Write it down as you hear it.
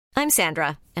I'm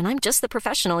Sandra, and I'm just the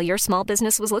professional your small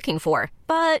business was looking for.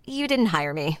 But you didn't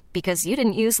hire me because you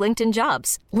didn't use LinkedIn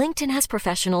Jobs. LinkedIn has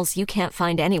professionals you can't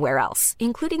find anywhere else,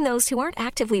 including those who aren't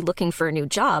actively looking for a new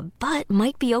job, but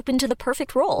might be open to the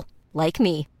perfect role, like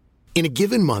me. In a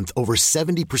given month, over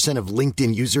 70% of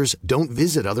LinkedIn users don't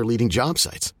visit other leading job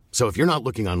sites. So if you're not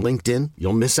looking on LinkedIn,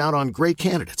 you'll miss out on great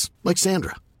candidates like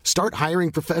Sandra. Start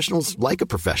hiring professionals like a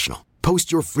professional.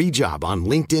 Post your free job on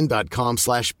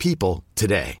linkedin.com/people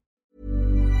today.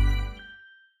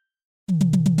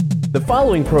 The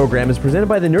following program is presented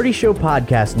by the Nerdy Show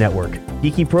Podcast Network,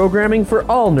 geeky programming for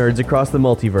all nerds across the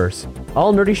multiverse.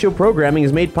 All Nerdy Show programming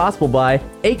is made possible by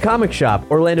A Comic Shop,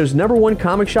 Orlando's #1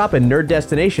 comic shop and nerd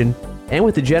destination, and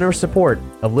with the generous support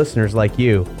of listeners like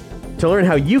you. To learn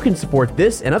how you can support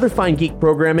this and other fine geek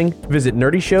programming, visit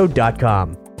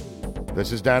nerdyshow.com.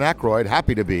 This is Dan Aykroyd,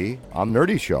 happy to be on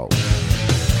Nerdy Show.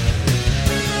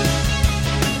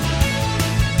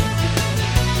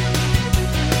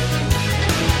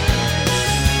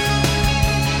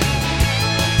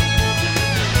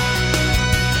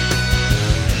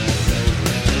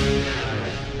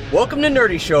 Welcome to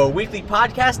Nerdy Show, a weekly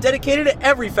podcast dedicated to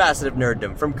every facet of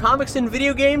nerddom, from comics and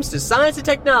video games to science and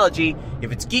technology.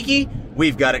 If it's geeky,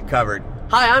 we've got it covered.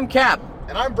 Hi, I'm Cap.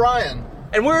 And I'm Brian.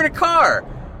 And we're in a car.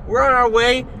 We're on our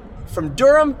way from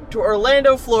Durham to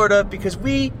Orlando, Florida, because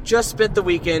we just spent the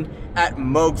weekend at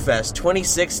MoogFest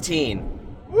 2016.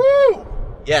 Woo!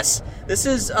 Yes, this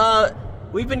is,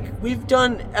 we've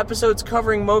done episodes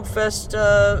covering MoogFest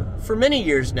for many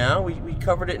years now. We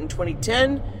covered it in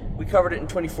 2010. We covered it in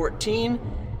 2014,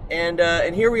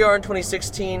 and here we are in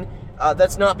 2016.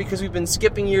 That's not because we've been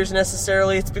skipping years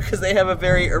necessarily. It's because they have a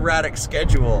very erratic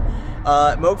schedule.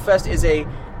 MoogFest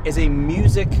is a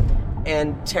music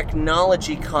and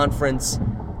technology conference,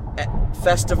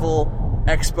 festival,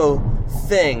 expo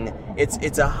thing.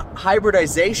 It's a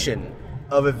hybridization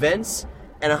of events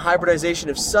and a hybridization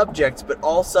of subjects, but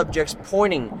all subjects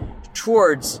pointing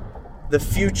towards the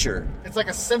future. It's like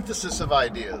a synthesis of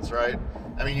ideas, right?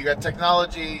 I mean, you got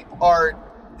technology, art,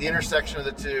 the intersection of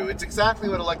the two. It's exactly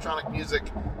what electronic music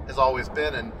has always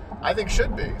been, and I think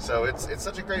should be. So it's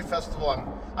such a great festival.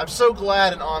 I'm so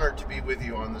glad and honored to be with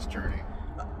you on this journey.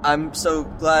 I'm so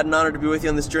glad and honored to be with you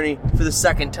on this journey for the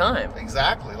second time.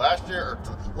 Exactly.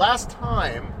 Last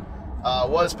time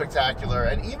was spectacular,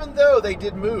 and even though they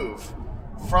did move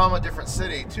from a different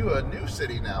city to a new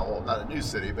city now, well, not a new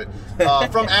city, but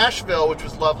from Asheville, which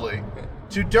was lovely,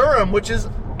 to Durham, which is,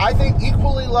 I think,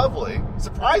 equally lovely.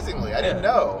 Surprisingly, I didn't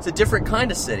know. It's a different kind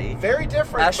of city. Very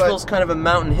different. Asheville's kind of a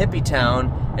mountain hippie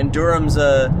town, and Durham's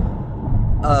a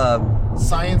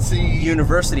sciencey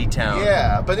university town.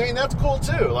 Yeah, but I mean that's cool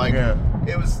too. Like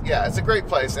it's a great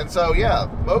place. And so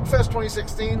MoogFest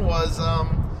 2016 was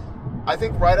I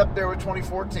think right up there with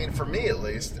 2014 for me at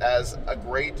least as a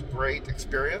great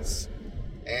experience.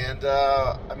 And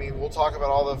I mean we'll talk about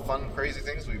all the fun, crazy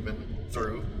things we've been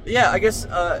through. Yeah, I guess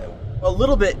a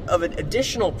little bit of an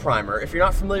additional primer. If you're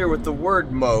not familiar with the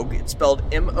word Moog, it's spelled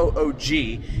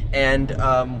M-O-O-G,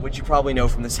 and which you probably know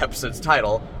from this episode's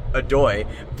title, Adoy.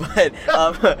 But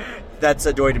that's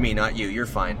Adoy to me, not you. You're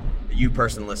fine. You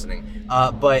person listening.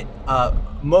 But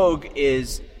Moog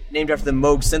is named after the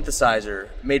Moog synthesizer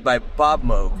made by Bob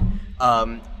Moog,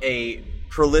 a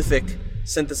prolific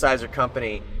synthesizer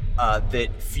company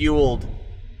that fueled...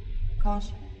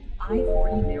 Caution.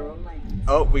 I-40 narrow lanes.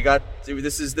 Oh,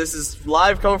 this is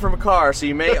live coming from a car, so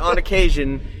you may on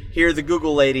occasion hear the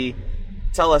Google lady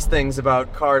tell us things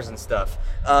about cars and stuff.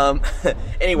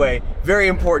 Anyway, very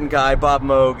important guy, Bob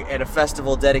Moog, and a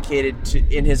festival dedicated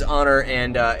in his honor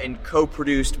and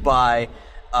co-produced by,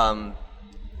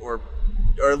 or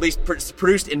at least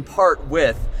produced in part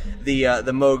with the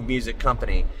Moog Music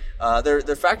Company. Their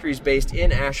factory is based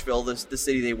in Asheville, the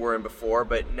city they were in before,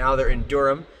 but now they're in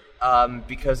Durham.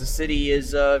 Because the city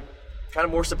is kind of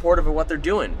more supportive of what they're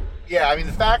doing. Yeah, I mean,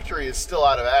 the factory is still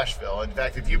out of Asheville. In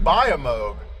fact, if you buy a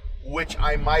Moog, which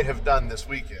I might have done this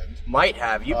weekend. Might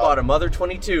have. You bought a Mother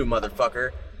 22, motherfucker.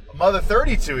 A Mother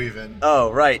 32, even. Oh,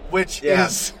 right. Which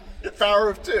is the power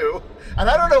of two. And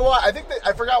I don't know why. I think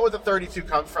I forgot what the 32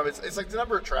 comes from. It's like the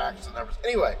number of tracks and numbers.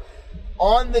 Anyway,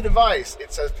 on the device,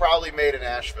 it says proudly made in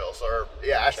Asheville.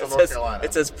 Asheville, North Carolina.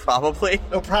 It says probably?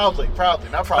 No, proudly,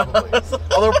 not probably.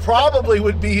 Although probably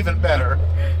would be even better.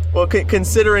 Well,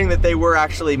 considering that they were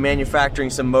actually manufacturing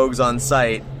some Moogs on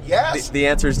site, yes, the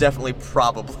answer is definitely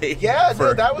probably. Yeah,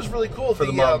 that was really cool. For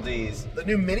the Model Ds. The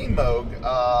new Mini Moog,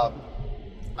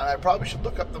 I probably should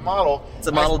look up the model. It's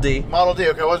a Model D. Model D,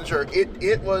 okay, I wasn't sure.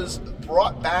 It was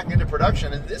brought back into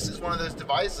production, and this is one of those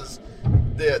devices,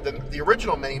 the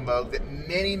original Mini Moog, that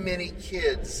many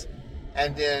kids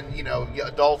and then,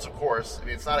 adults, of course. I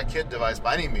mean, it's not a kid device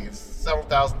by any means. Several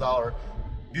 $1,000s,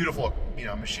 beautiful,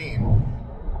 machine.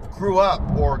 Grew up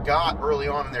or got early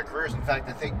on in their careers. In fact,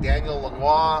 I think Daniel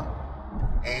Lanois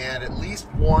and at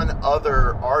least one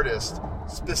other artist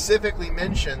specifically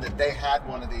mentioned that they had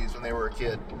one of these when they were a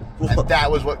kid. And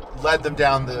that was what led them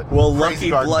down the lucky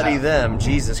bloody path. Them.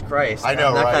 Jesus Christ. I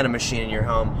know, that right? kind of machine in your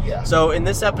home. Yeah. So in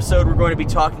this episode, we're going to be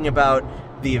talking about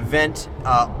the event,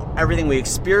 everything we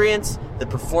experienced, the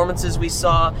performances we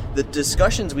saw, the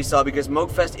discussions we saw, because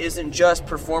Moogfest isn't just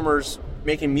performers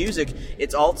making music,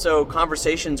 it's also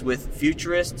conversations with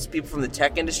futurists, people from the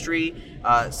tech industry,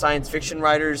 science fiction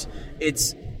writers.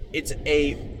 It's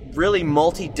a really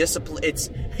multidisciplinary.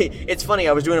 It's funny.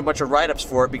 I was doing a bunch of write-ups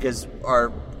for it because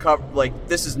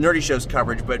this is Nerdy Show's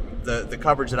coverage, but the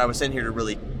coverage that I was sent here to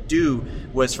really do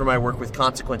was for my work with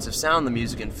Consequence of Sound, the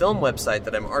music and film website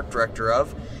that I'm art director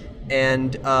of,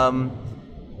 and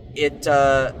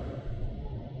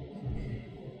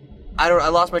I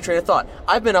lost my train of thought.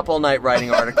 I've been up all night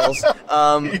writing articles,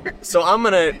 so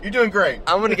You're doing great.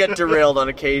 I'm gonna get derailed on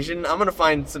occasion. I'm gonna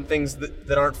find some things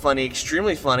that aren't funny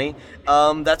extremely funny.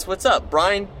 That's what's up.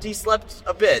 Brian, he slept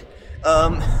a bit.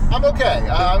 I'm okay.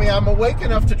 I'm awake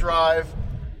enough to drive.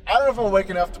 I don't know if I'm awake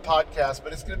enough to podcast,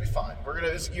 but it's gonna be fine.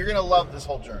 You're gonna love this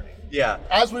whole journey. Yeah,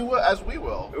 as we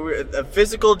will. A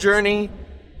physical journey,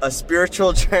 a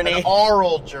spiritual journey, an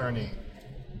oral journey.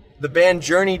 The band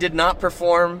Journey did not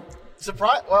perform.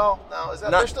 Surprise! Well, no,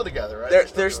 they're still together,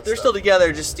 right? They're still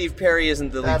together. Just Steve Perry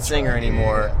isn't the lead singer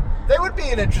anymore. Yeah. They would be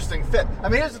an interesting fit. I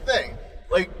mean, here's the thing: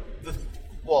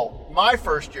 my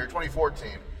first year, 2014,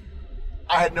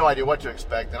 I had no idea what to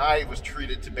expect, and I was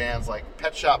treated to bands like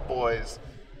Pet Shop Boys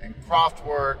and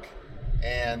Kraftwerk,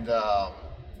 and now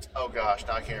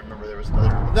I can't remember. There was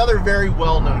another very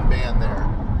well-known band there.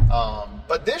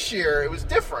 But this year it was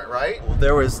different, right? Well,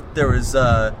 there was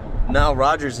Nile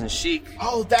Rodgers and Chic.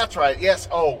 Oh, that's right. Yes.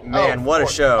 Man, what a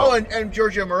show. Oh, and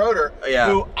Giorgio Moroder,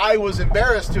 who I was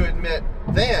embarrassed to admit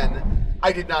then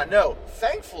I did not know.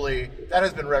 Thankfully, that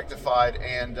has been rectified,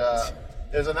 and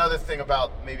there's another thing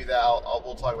about maybe that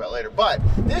we'll talk about later. But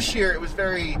this year it was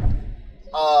very,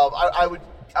 I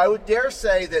would dare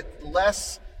say that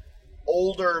less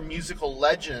older musical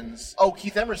legends. Oh,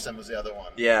 Keith Emerson was the other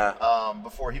one. Yeah.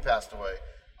 Before he passed away.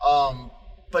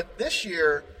 But this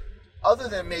year, other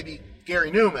than maybe Gary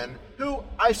Newman, who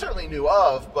I certainly knew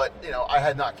of, but I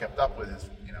had not kept up with his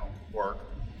work.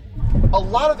 A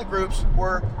lot of the groups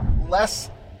were less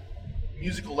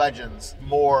musical legends,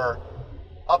 more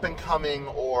up and coming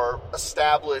or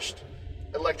established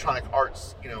electronic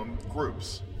arts,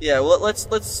 groups. Yeah, well,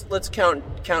 let's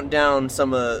count down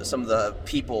some of the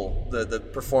people, the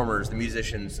performers, the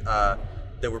musicians that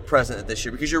were present at this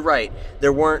year, because you're right,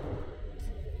 there weren't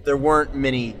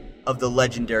many of the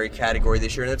legendary category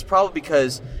this year, and it's probably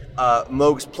because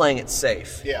Moog's playing it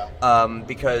safe. Yeah.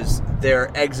 Because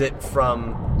their exit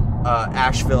from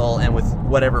Asheville and with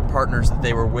whatever partners that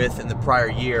they were with in the prior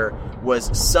year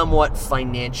was somewhat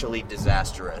financially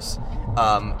disastrous.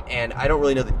 And I don't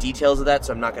really know the details of that,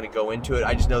 so I'm not going to go into it.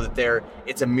 I just know that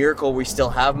it's a miracle we still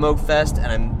have Moogfest,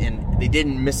 and they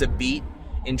didn't miss a beat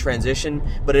in transition,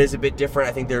 but it is a bit different.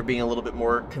 I think they're being a little bit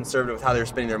more conservative with how they're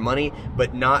spending their money, but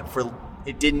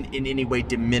it didn't in any way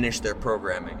diminish their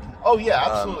programming. Oh yeah,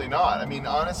 absolutely not. I mean,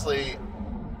 honestly,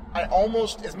 I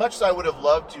almost, as much as I would have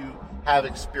loved to have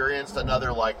experienced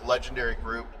another legendary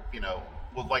group,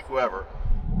 with whoever.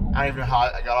 I don't even know how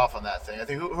I got off on that thing. I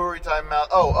think, who are we talking about?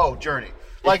 Oh, Journey.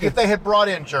 If they had brought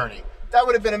in Journey, that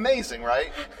would have been amazing,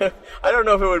 right? I don't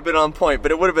know if it would have been on point,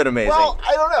 but it would have been amazing. Well,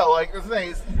 I don't know. The thing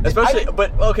is,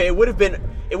 it would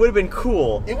have been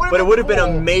cool. It would have been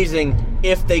amazing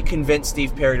if they convinced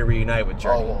Steve Perry to reunite with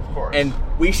Journey. Oh, well, of course. And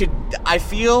I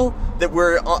feel that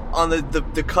we're on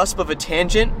the cusp of a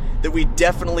tangent that we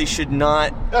definitely should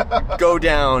not go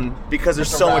down, because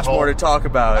there's so much more to talk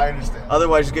about. I understand.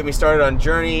 Otherwise, you get me started on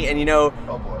Journey, and oh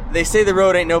boy, they say the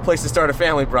road ain't no place to start a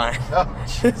family, Brian. Oh,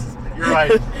 Jesus. You're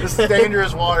right. This is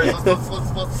dangerous waters.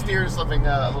 Let's steer something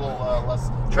a little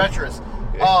less treacherous.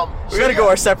 We got to go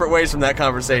our separate ways from that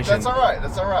conversation. That's all right.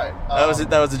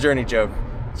 That was a Journey joke.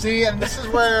 See, and this is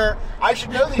where I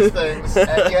should know these things,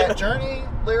 and yet Journey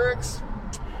lyrics,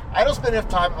 I don't spend enough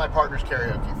time with my partner's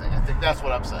karaoke thing. I think that's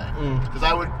what I'm saying. Because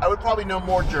I would probably know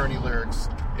more Journey lyrics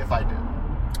if I did.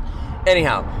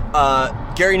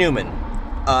 Anyhow, Gary Newman.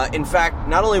 In fact,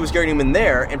 not only was Gary Newman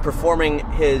there and performing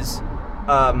his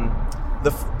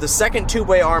the second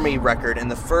Two-Way Army record and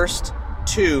the first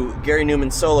two Gary Newman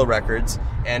solo records,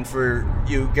 and for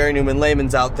you Gary Newman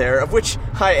layman's out there, of which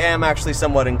I am actually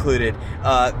somewhat included,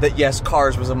 that yes,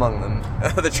 Cars was among them,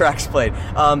 the tracks played.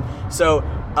 So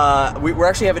we're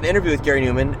actually having an interview with Gary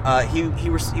Newman. He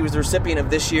was the recipient of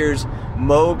this year's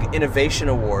Moog Innovation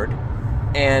Award,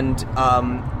 and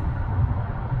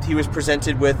he was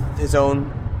presented with his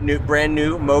own brand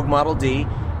new Moog Model D,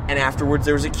 and afterwards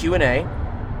there was a Q&A,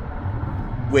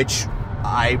 which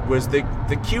I was the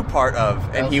Q part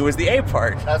of, and he was the A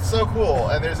part. That's so cool.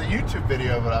 And there's a YouTube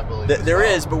video of it, I believe. There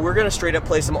is, but we're going to straight up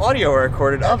play some audio I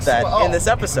recorded of that in this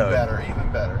episode.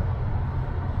 Even better.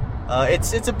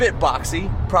 It's a bit boxy.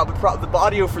 Probably the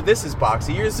audio for this is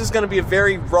boxy. This is going to be a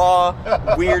very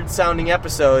raw, weird sounding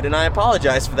episode, and I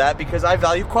apologize for that because I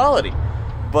value quality.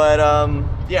 But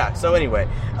yeah. So anyway,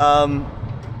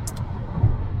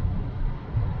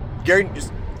 Gary,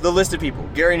 just the list of people: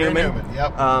 Gary Newman.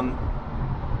 Yep.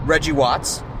 Reggie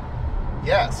Watts.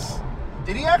 Yes.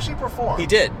 Did he actually perform? He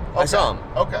did. Okay. I saw him.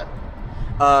 Okay.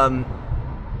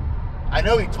 I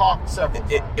know he talked several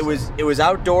times. It was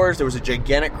outdoors. There was a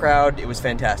gigantic crowd. It was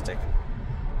fantastic.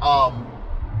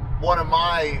 One of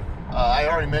my, I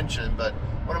already mentioned, but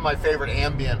one of my favorite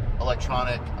ambient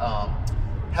electronic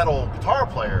pedal guitar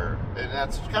player, and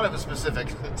that's kind of a specific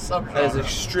subgenre. That is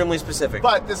extremely specific.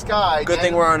 But this guy... Good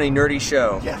thing we're on a nerdy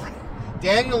show. Yeah.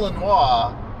 Daniel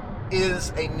Lanois is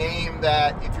a name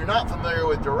that, if you're not familiar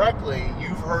with directly,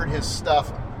 you've heard his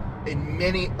stuff in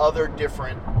many other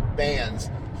different bands.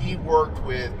 He worked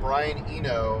with Brian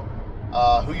Eno,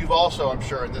 who you've also, I'm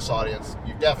sure, in this audience,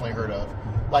 you've definitely heard of.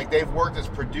 Like, they've worked as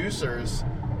producers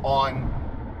on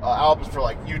albums for,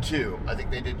 like, U2. I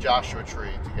think they did Joshua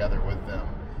Tree together with them.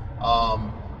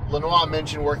 Lanois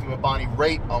mentioned working with Bonnie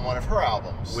Raitt on one of her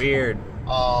albums. Weird.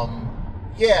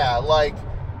 Yeah, like,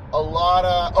 a lot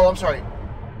of... Oh, I'm sorry.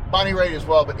 Bonnie Raitt as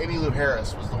well, but Emmylou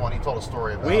Harris was the one he told a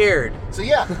story about. Weird. So,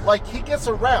 yeah, like, he gets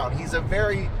around. He's a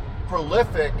very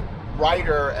prolific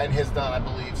writer and has done, I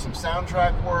believe, some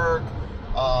soundtrack work.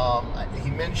 He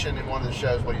mentioned in one of the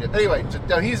shows what he did. Anyway,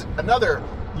 so he's another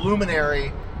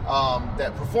luminary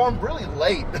that performed really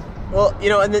late. Well,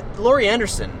 and Laurie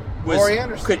Anderson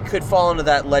could fall into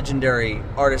that legendary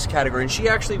artist category, and she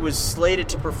actually was slated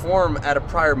to perform at a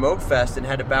prior Moog Fest and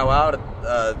had to bow out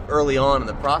early on in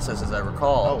the process, as I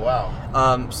recall. Oh,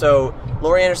 wow. So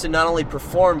Laurie Anderson not only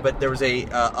performed, but there was a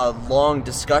long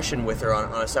discussion with her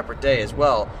on a separate day as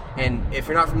well. And if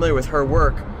you're not familiar with her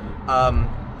work,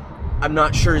 I'm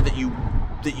not sure that you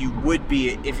would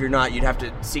be. If you're not, you'd have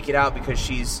to seek it out, because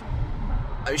she's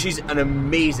an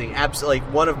amazing, absolutely,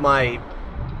 like, one of my,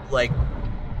 like,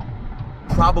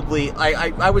 probably,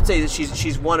 I would say that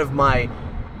she's one of my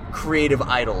creative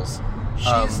idols.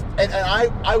 And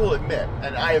I will admit,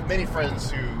 and I have many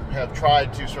friends who have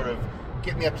tried to sort of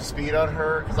get me up to speed on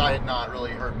her, because I had not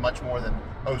really heard much more than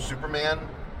 "Oh Superman,"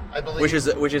 I believe.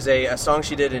 Which is a song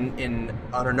she did on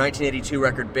her 1982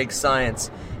 record Big Science,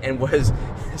 and was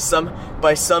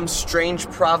by some strange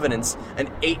providence an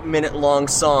 8-minute long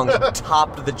song that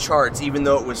topped the charts, even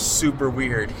though it was super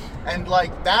weird. And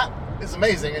like, that is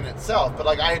amazing in itself, but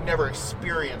like, I had never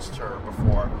experienced her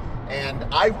before, and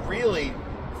I really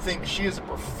think she is a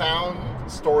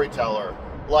profound storyteller.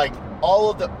 Like, all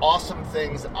of the awesome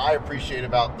things that I appreciate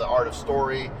about the art of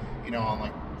story, on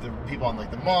like the people on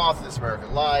like The Moth, This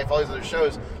American Life, all these other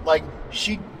shows, like,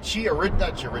 she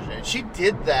originated. She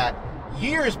did that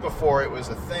years before it was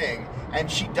a thing, and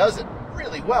she does it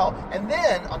really well. And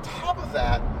then on top of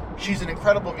that, she's an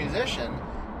incredible musician,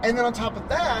 and then on top of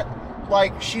that,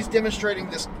 like, she's demonstrating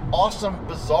this awesome,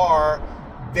 bizarre,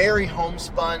 very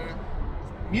homespun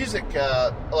music,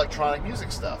 electronic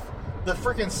music stuff. The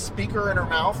freaking speaker in her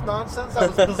mouth nonsense,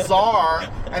 that was bizarre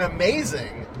and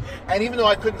amazing. And even though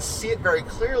I couldn't see it very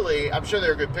clearly, I'm sure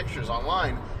there are good pictures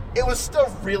online, it was still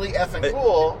really effing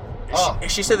cool.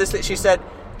 She said this. She said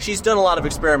she's done a lot of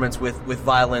experiments with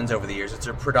violins over the years. It's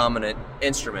her predominant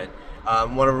instrument.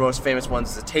 One of her most famous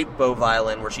ones is a tape bow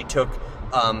violin, where she took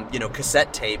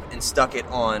cassette tape and stuck it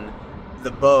on the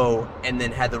bow, and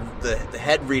then had the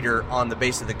head reader on the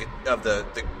base of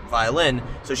the violin,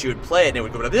 so she would play it and it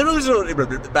would go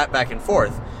back and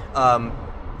forth,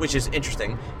 which is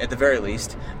interesting at the very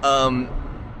least.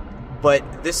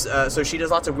 But this, so she does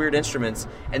lots of weird instruments,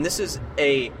 and this is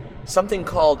something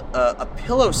called a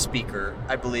pillow speaker,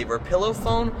 I believe, or a pillow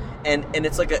phone, and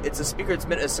it's like it's a speaker that's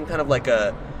meant as some kind of like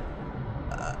a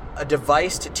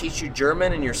device to teach you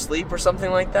German in your sleep or something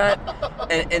like that.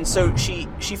 And so she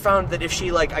found that if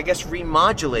she, like, I guess,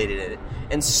 remodulated it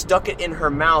and stuck it in her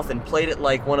mouth and played it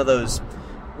like one of those,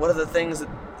 what are the things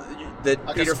that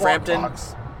like Peter Frampton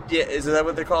box. Yeah, is that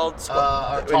what they're called?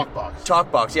 Talkbox.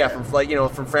 Talkbox, yeah, yeah.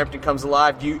 From Frampton Comes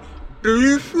Alive. Do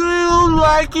you feel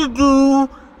like you do?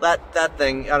 That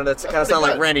thing. I don't know, that's kind of sound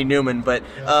like Randy Newman, but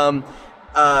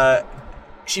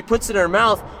she puts it in her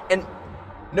mouth, and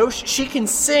No, she can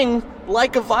sing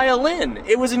like a violin.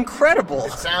 It was incredible.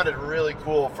 It sounded really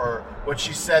cool for what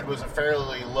she said was a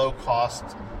fairly low-cost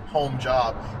home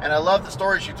job. And I love the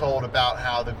story she told about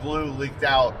how the glue leaked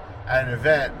out at an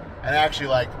event and actually,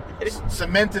 like,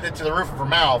 cemented it to the roof of her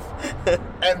mouth.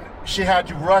 And she had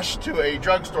to rush to a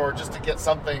drugstore just to get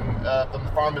something from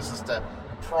the pharmacist to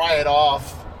pry it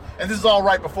off. And this is all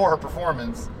right before her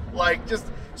performance. Like,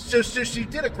 so she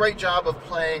did a great job of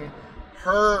playing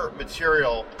her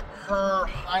material, her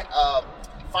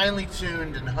finely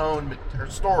tuned and honed her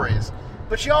stories,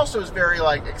 but she also is very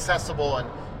like accessible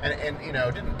and you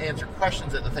know, didn't answer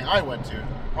questions at the thing I went to,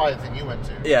 probably the thing you went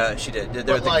to. Yeah, she did.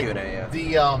 There was the Q&A. Yeah.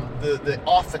 The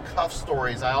off the cuff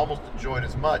stories I almost enjoyed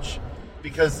as much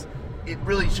because it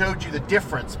really showed you the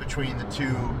difference between the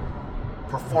two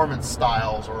performance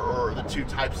styles or the two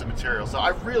types of material. So I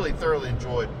really thoroughly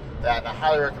enjoyed that, and I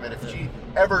highly recommend if she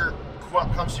ever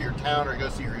comes to your town or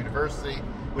goes to your university,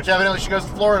 which evidently she goes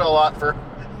to Florida a lot for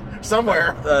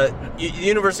somewhere. The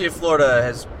University of Florida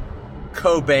has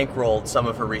co-bankrolled some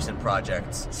of her recent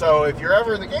projects. So if you're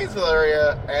ever in the Gainesville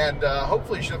area, and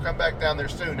hopefully she'll come back down there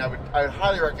soon, I would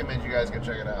highly recommend you guys go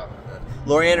check it out.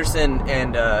 Laurie Anderson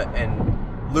and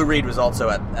Lou Reed was also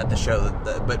at the show,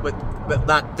 but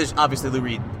not this. Obviously, Lou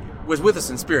Reed was with us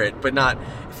in spirit, but not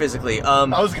physically. I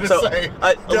was going to say,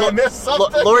 did I miss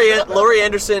something? Laurie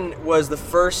Anderson was the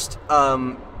first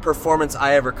performance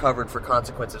I ever covered for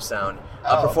Consequence of Sound.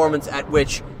 A performance at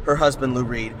which her husband Lou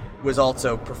Reed was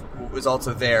also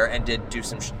there and did do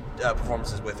some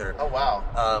performances with her. Oh wow!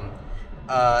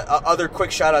 Other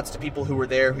quick shout outs to people who were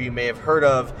there who you may have heard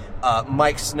of: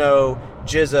 Mike Snow,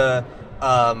 Jizza,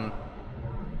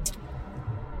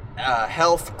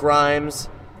 Health Grimes.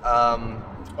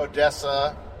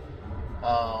 Odessa,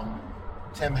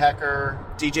 Tim Hecker.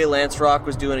 DJ Lance Rock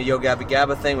was doing a Yo Gabba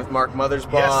Gabba thing with Mark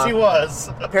Mothersbaugh. Yes, he was.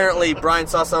 Apparently, Brian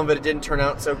saw some of it. It didn't turn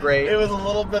out so great. It was a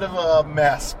little bit of a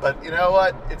mess, but you know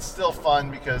what? It's still fun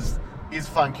because he's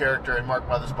a fun character, and Mark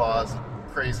Mothersbaugh is a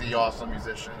crazy, awesome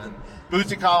musician. And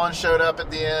Bootsy Collins showed up at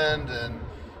the end, and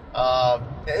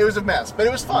it was a mess, but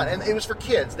it was fun, and it was for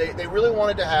kids. They really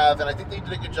wanted to have, and I think they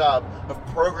did a good job of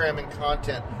programming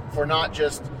content for not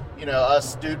just, you know,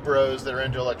 us dude bros that are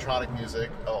into electronic music,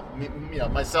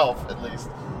 myself at least,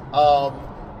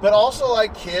 but also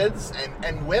like kids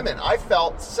and women. I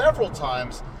felt several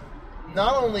times,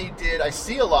 not only did I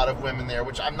see a lot of women there,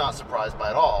 which I'm not surprised by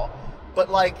at all, but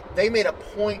like they made a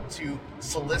point to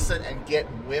solicit and get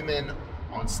women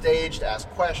on stage to ask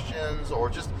questions, or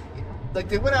just like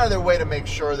they went out of their way to make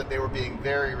sure that they were being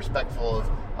very respectful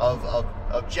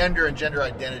of gender and gender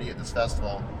identity at this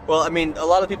festival. Well, I mean, a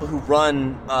lot of people who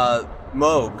run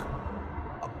Moog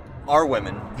are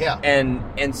women. Yeah.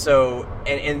 And so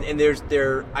there's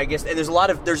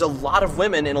a lot of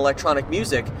women in electronic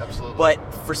music. Absolutely.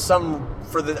 But for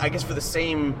the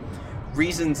same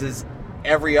reasons as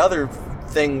every other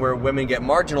thing where women get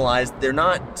marginalized, they're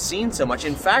not seen so much.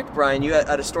 In fact, Brian, you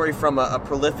had a story from a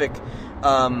prolific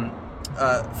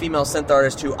female synth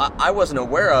artist who I wasn't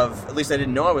aware of, at least I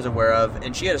didn't know I was aware of,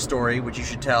 and she had a story which you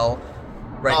should tell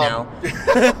right now.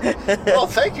 Well,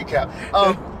 thank you, Cap.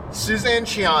 Suzanne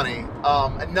Ciani,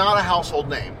 not a household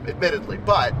name, admittedly,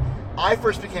 but I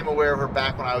first became aware of her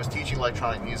back when I was teaching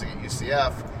electronic music at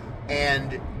UCF,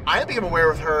 and I became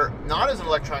aware of her not as an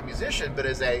electronic musician, but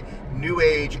as a new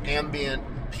age ambient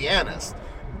pianist.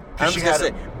 I was going to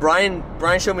say, Brian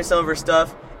showed me some of her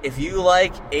stuff. If you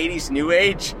like 80s new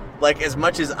age, like as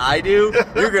much as I do,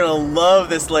 you're gonna love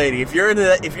this lady. If you're into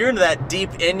that deep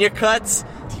Enya cuts,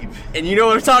 and you know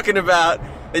what I'm talking about,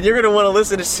 then you're gonna want to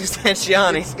listen to Suzanne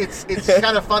Ciani. It's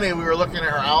kind of funny. We were looking at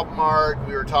her album art,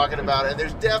 we were talking about it, and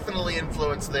there's definitely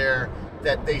influence there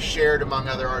that they shared among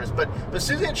other artists. But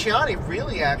Suzanne Ciani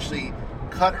really actually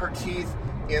cut her teeth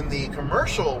in the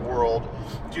commercial world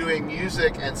doing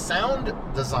music and sound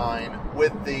design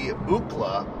with the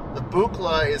Buchla. The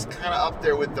Buchla is kind of up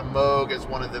there with the Moog as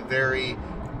one of the very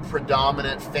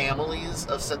predominant families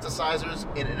of synthesizers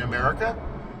in America.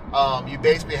 You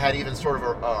basically had even sort of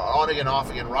an on-again,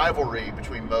 off-again rivalry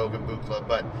between Moog and Buchla.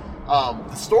 But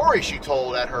the story she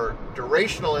told at her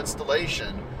durational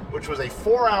installation, which was a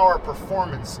 4-hour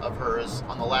performance of hers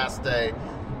on the last day,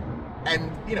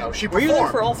 and, you know, she performed. Were you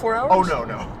there for all 4 hours? Oh,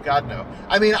 no. God, no.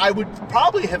 I mean, I would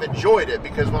probably have enjoyed it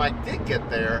because when I did get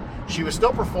there, she was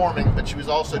still performing, but she was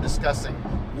also discussing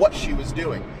what she was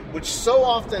doing, which so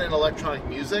often in electronic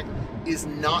music is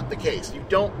not the case. You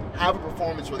don't have a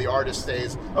performance where the artist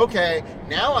says, okay,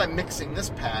 now I'm mixing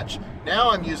this patch, now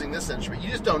I'm using this instrument.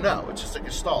 You just don't know. It's just a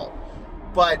gestalt.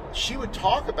 But she would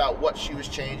talk about what she was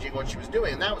changing, what she was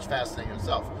doing, and that was fascinating in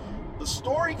itself. the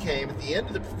story came at the end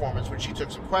of the performance when she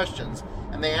took some questions,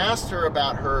 and they asked her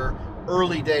about her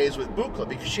early days with Buchla,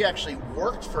 because she actually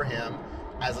worked for him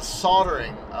as a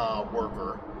soldering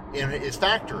worker in his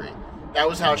factory. That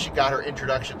was how she got her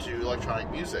introduction to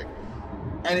electronic music.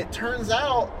 And it turns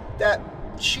out that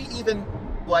she even,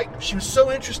 she was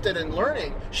so interested in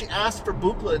learning, she asked for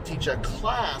Buchla to teach a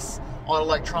class on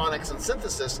electronics and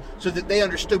synthesis so that they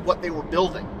understood what they were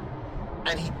building.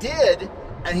 And he did,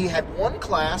 and he had one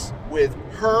class with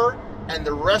her and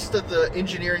the rest of the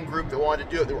engineering group that wanted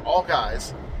to do it. They were all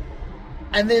guys.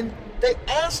 And then they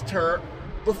asked her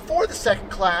before the second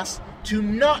class to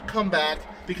not come back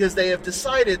because they have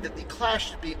decided that the class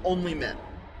should be only men.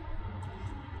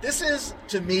 This is,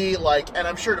 to me, and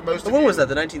I'm sure to most of you... When was that,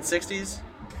 the 1960s?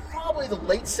 Probably the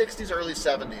late 60s, early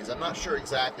 70s. I'm not sure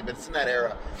exactly, but it's in that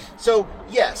era. So,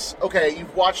 yes, okay,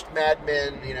 you've watched Mad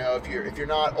Men, if you're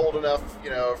not old enough,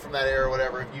 from that era or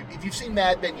whatever, if you've seen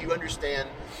Mad Men, you understand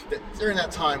that during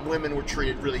that time, women were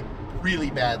treated really,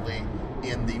 really badly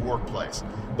in the workplace.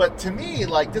 But to me,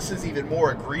 this is even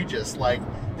more egregious,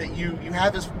 that you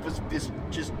have this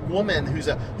just woman who's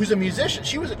a musician.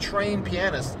 She was a trained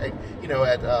pianist, I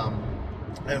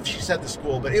don't know if she said the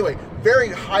school, but anyway, very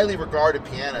highly regarded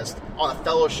pianist on a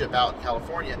fellowship out in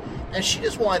California, and she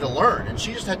just wanted to learn, and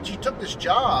she took this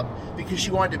job because she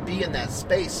wanted to be in that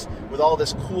space with all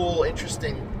this cool,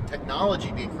 interesting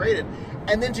technology being created,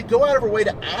 and then to go out of her way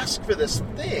to ask for this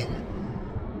thing,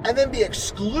 and then be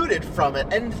excluded from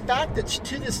it. And the fact that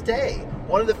to this day,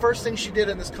 one of the first things she did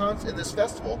in this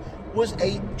festival was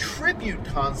a tribute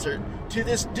concert to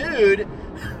this dude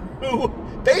who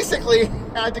basically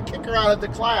had to kick her out of the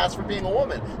class for being a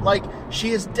woman.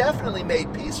 She has definitely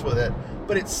made peace with it,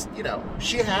 but it's,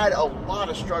 she had a lot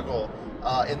of struggle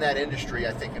in that industry,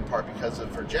 I think in part because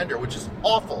of her gender, which is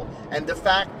awful. And the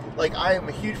fact, I am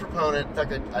a huge proponent. In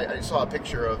fact, I saw a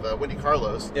picture of Wendy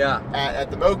Carlos at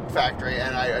the Moog factory,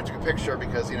 and I took a picture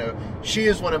because, she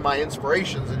is one of my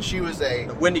inspirations, and she was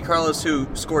Wendy Carlos, who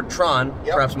scored Tron,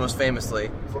 perhaps most famously.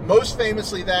 Most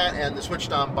famously that, and the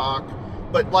Switched on Bach.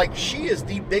 But, she is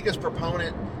the biggest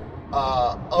proponent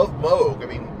of Moog. I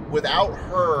mean, without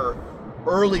her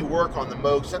early work on the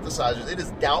Moog synthesizers, it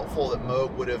is doubtful that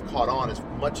Moog would have caught on as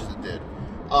much as it did.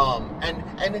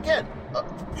 And again, a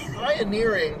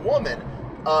pioneering woman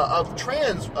of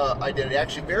trans identity.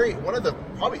 Actually, one of the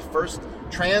probably first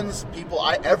trans people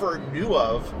I ever knew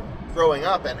of growing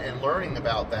up and learning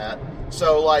about that.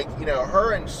 So,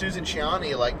 her and Susan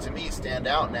Ciani, to me, stand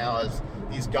out now as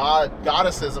these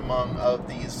goddesses among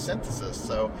these synthesists.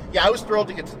 So, yeah, I was thrilled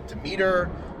to get to meet her,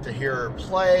 to hear her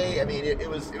play. I mean, it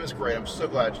was great. I'm so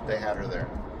glad they had her there.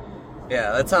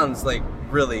 Yeah, that sounds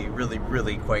really, really,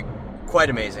 really quite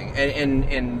amazing.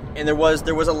 And there was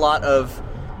a lot of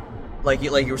like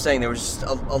you were saying, there was just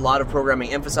a lot of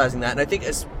programming emphasizing that. And I think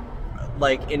it's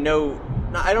I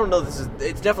don't know,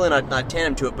 it's definitely not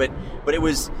tandem to it, but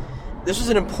this was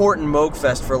an important Moog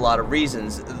Fest for a lot of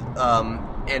reasons.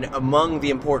 And among the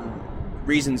important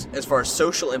reasons as far as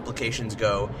social implications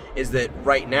go is that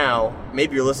right now,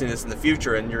 maybe you're listening to this in the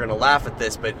future and you're going to laugh at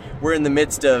this, but we're in the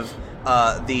midst of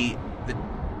the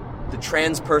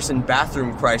trans person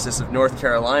bathroom crisis of North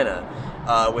Carolina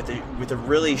with a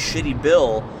really shitty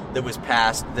bill that was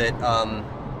passed that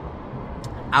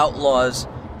outlaws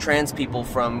trans people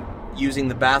from using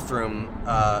the bathroom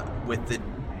with the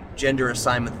gender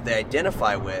assignment that they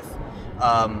identify with.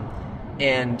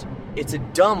 And it's a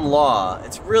dumb law.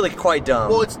 It's really quite dumb.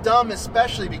 Well, it's dumb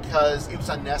especially because it was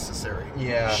unnecessary.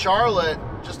 Yeah. Charlotte,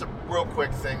 just a real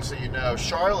quick thing so you know,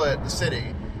 Charlotte, the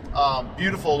city,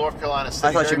 beautiful North Carolina city.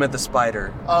 I thought you meant the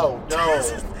spider. Oh, no.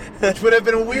 Which would have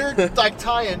been a weird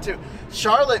tie-in too.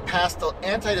 Charlotte passed the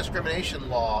anti-discrimination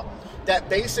law that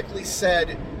basically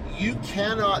said you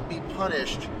cannot be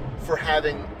punished for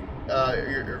having,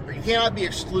 you cannot be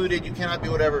excluded, you cannot be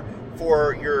whatever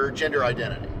for your gender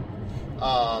identity.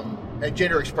 And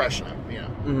gender expression,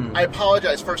 Mm-hmm. I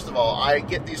apologize, first of all. I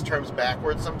get these terms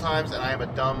backwards sometimes, and I am a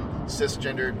dumb,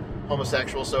 cisgendered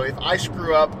homosexual, so if I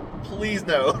screw up, please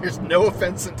know, there's no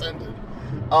offense intended.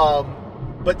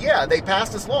 But yeah, they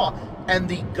passed this law, and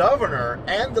the governor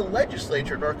and the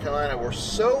legislature of North Carolina were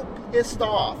so pissed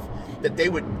off that they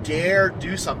would dare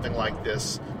do something like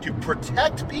this to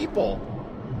protect people,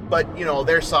 but,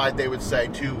 their side, they would say,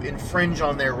 to infringe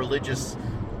on their religious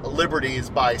liberties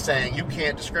by saying you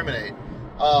can't discriminate,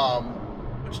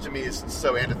 which to me is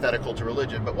so antithetical to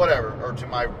religion, but whatever, or to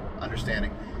my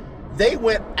understanding. They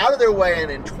went out of their way and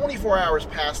in 24 hours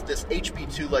passed this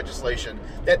HB2 legislation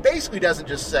that basically doesn't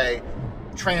just say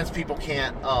trans people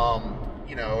can't,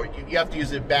 you have to use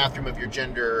the bathroom of your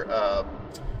gender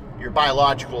your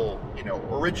biological,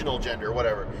 original gender or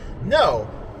whatever. No,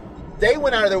 they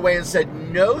went out of their way and said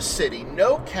no city,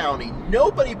 no county,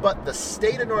 nobody but the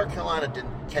state of North Carolina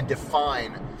can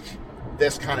define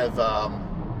this kind of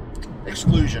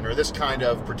exclusion or this kind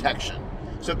of protection.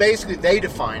 So basically they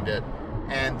defined it,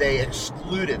 and they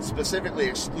specifically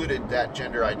excluded that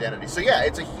gender identity. So yeah,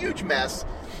 it's a huge mess,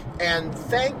 and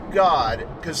thank God,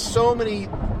 because so many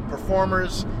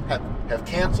performers have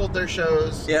canceled their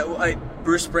shows. Yeah,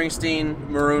 Bruce Springsteen,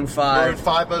 Maroon 5. Maroon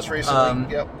 5 most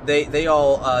recently, yep. They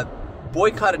all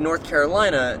boycotted North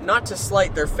Carolina, not to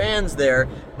slight their fans there,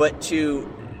 but to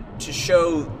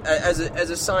show, as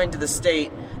a sign to the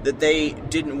state that they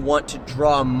didn't want to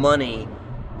draw money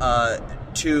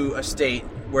to a state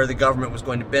where the government was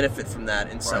going to benefit from that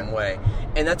in some way.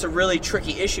 And that's a really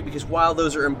tricky issue, because while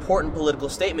those are important political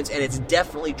statements, and it's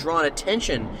definitely drawn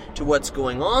attention to what's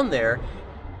going on there,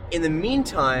 in the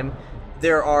meantime,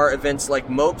 there are events like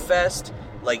MoogFest,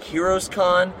 like Heroes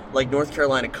Con, like North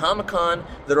Carolina Comic Con,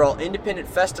 that are all independent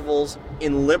festivals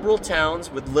in liberal towns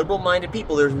with liberal-minded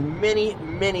people. There's many,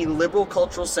 many liberal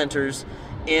cultural centers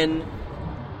in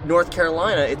North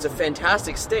Carolina. It's a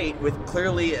fantastic state with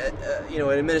clearly, an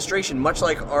administration, much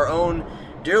like our own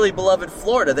dearly beloved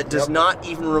Florida, that does not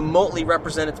even remotely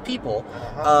represent its people.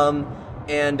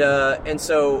 And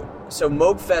so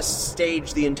MoogFest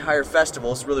staged the entire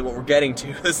festival. This is really what we're getting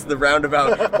to. This is the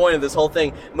roundabout point of this whole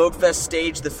thing. MoogFest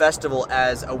staged the festival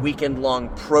as a weekend-long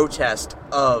protest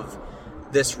of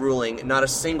this ruling. Not a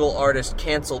single artist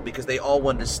canceled, because they all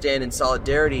wanted to stand in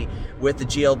solidarity with the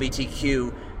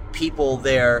GLBTQ people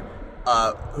there,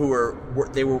 who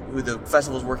the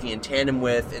festival was working in tandem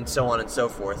with, and so on and so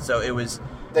forth. So it was.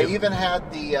 They even had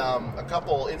a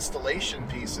couple installation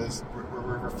pieces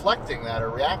reflecting that or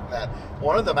reacting to that.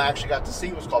 One of them I actually got to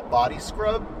see was called Body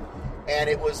Scrub, and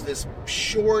it was this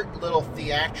short little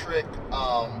theatric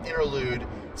interlude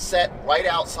set right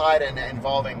outside and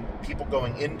involving people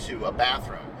going into a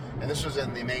bathroom. And this was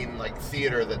in the main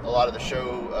theater that a lot of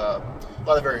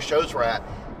the various shows were at.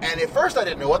 And at first I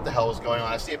didn't know what the hell was going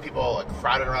on. I see people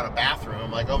crowded around a bathroom.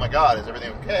 I'm like, oh my God, is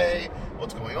everything okay?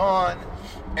 What's going on?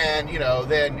 And,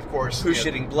 then of course... Who's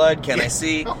shitting blood? Can I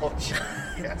see? Oh,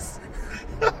 yes.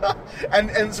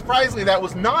 and surprisingly, that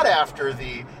was not after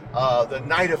the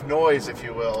night of noise, if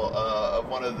you will, of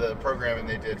one of the programming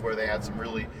they did, where they had some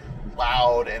really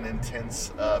loud and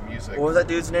intense music. What was that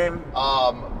dude's name?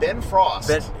 Ben Frost.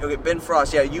 Ben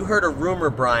Frost. Yeah, you heard a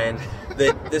rumor, Brian,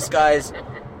 that this guy's...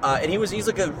 and he's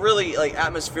like a really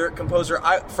atmospheric composer.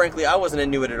 Frankly, I wasn't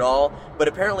into it at all, but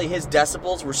apparently his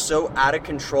decibels were so out of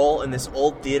control in this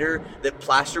old theater that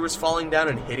plaster was falling down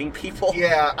and hitting people.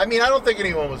 Yeah, I mean, I don't think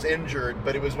anyone was injured,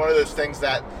 but it was one of those things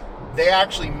that they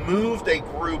actually moved a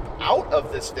group out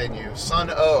of this venue, Sun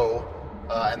O,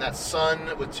 and that's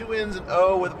Sun with two N's and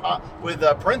O with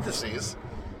parentheses.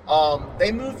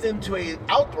 They moved them to a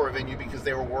outdoor venue because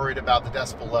they were worried about the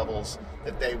decibel levels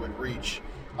that they would reach.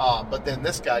 But then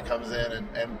this guy comes in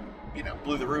and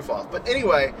blew the roof off. But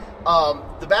anyway,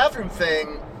 the bathroom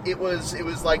thing, it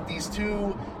was like these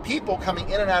two people coming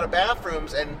in and out of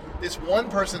bathrooms, and this one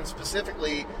person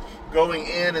specifically going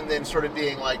in and then sort of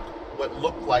being what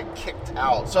looked like kicked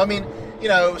out. So I mean,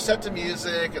 set to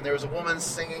music, and there was a woman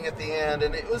singing at the end,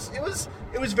 and it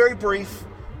was very brief,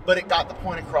 but it got the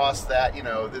point across that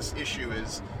this issue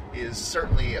is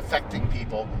certainly affecting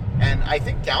people, and I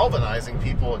think galvanizing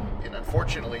people, and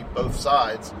unfortunately both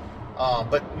sides.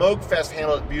 But MoogFest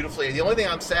handled it beautifully. The only thing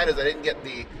I'm sad is I didn't get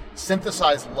the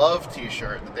Synthesized Love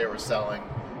T-shirt that they were selling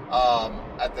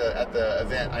at the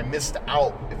event. I missed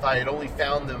out. If I had only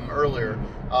found them earlier,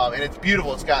 and it's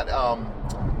beautiful. It's got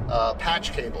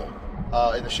patch cable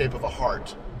in the shape of a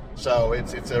heart, so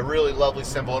it's a really lovely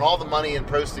symbol, and all the money and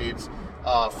proceeds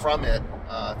from it.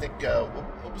 I think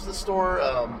what was the store?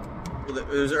 It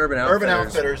was Urban Outfitters. Urban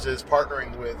Outfitters is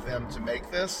partnering with them to make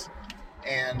this,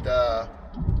 and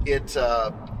it's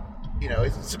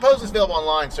supposedly available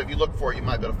online. So if you look for it, you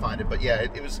might be able to find it. But yeah,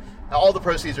 it was all the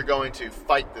proceeds are going to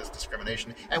fight this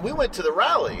discrimination. And we went to the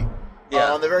rally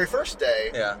on the very first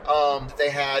day that they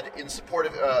had in support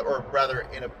of, or rather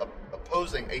in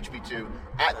opposing HB2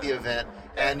 at the event.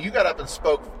 And you got up and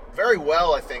spoke very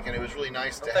well, I think, and it was really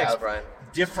nice to have Brian.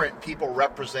 Different people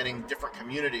representing different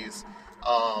communities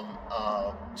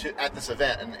at this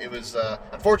event, and it was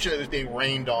unfortunately it was being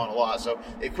rained on a lot, so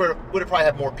it would have probably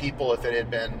had more people if it had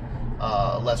been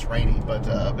less rainy, but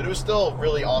it was still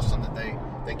really awesome that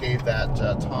they gave that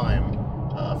time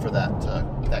for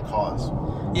that cause.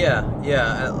 Yeah,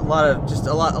 a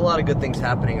lot of good things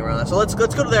happening around that. So let's go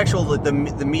to the actual the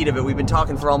meat of it. We've been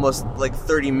talking for almost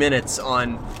 30 minutes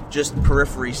on just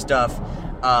periphery stuff,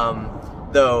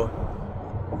 though.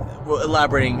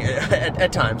 elaborating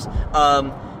at times.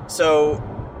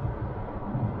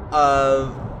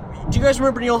 Do you guys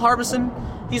remember Neil Harbison?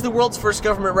 He's the world's first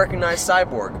government-recognized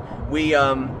cyborg. We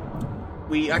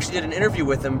actually did an interview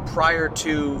with him prior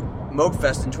to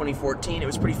Moogfest in 2014. It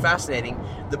was pretty fascinating.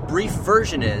 The brief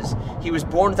version is he was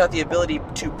born without the ability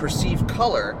to perceive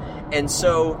color, and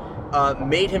so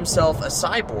made himself a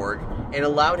cyborg and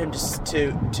allowed him to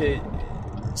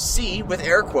see, with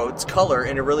air quotes, color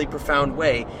in a really profound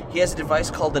way. He has a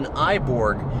device called an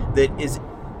eyeborg that is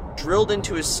drilled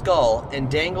into his skull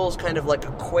and dangles kind of like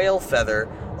a quail feather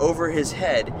over his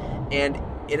head, and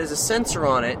it has a sensor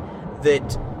on it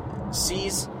that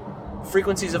sees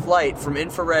frequencies of light from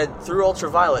infrared through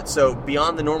ultraviolet, so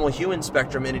beyond the normal human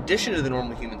spectrum, in addition to the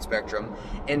normal human spectrum,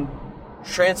 and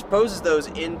transposes those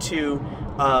into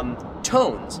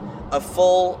tones, a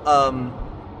full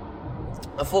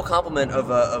complement of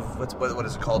what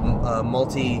is it called?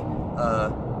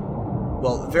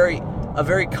 A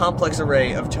very complex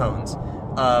array of tones.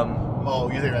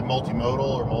 You think like multimodal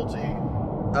or multi?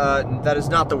 That is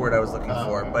not the word I was looking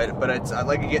for, okay. but it's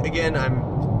like again, I'm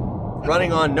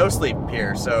running on no sleep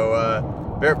here, so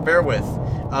bear with.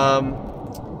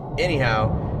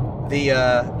 Anyhow, the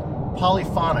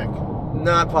Polyphonic.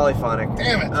 not polyphonic.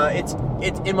 Damn it!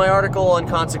 It's in my article on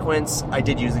consequence. I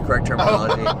did use the correct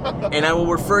terminology, and I will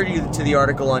refer you to the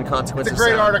article on consequence. It's a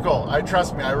great article.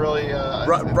 Trust me. I really.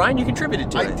 Brian, you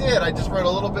contributed to it. I did. I just wrote a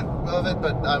little bit of it,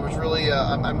 but I was really.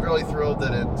 I'm really thrilled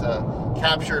that it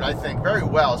captured, I think, very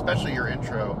well, especially your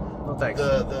intro. Well, thanks.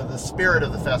 The spirit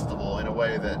of the festival in a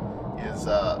way that is,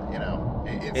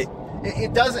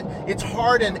 it doesn't. It's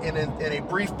hard in a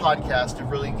brief podcast to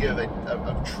really give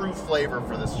a true flavor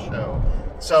for this show.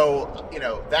 So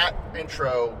that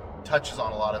intro touches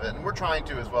on a lot of it, and we're trying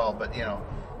to as well. But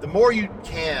the more you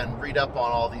can read up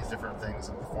on all these different things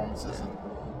and performances, and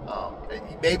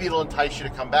maybe it'll entice you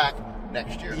to come back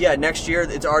next year. Yeah, next year.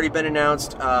 It's already been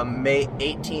announced, May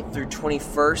 18th through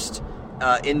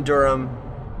 21st in Durham,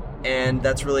 and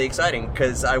that's really exciting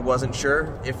because I wasn't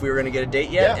sure if we were going to get a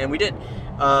date yet, and we did.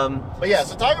 But yeah,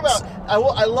 so talk about.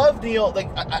 I love Neil. Like,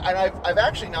 I've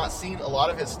actually not seen a lot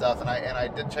of his stuff, and I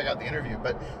did check out the interview.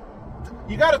 But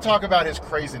you got to talk about his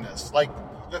craziness, like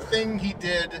the thing he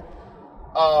did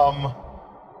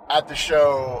at the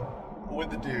show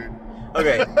with the dude.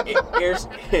 Okay,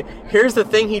 here's the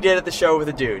thing he did at the show with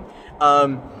the dude.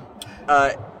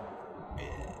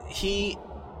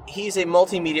 He's a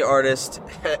multimedia artist,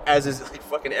 as is like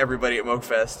fucking everybody at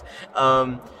Moogfest.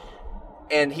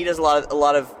 And he does a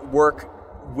lot of work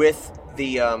with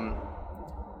the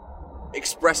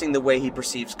expressing the way he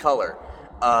perceives color.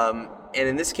 And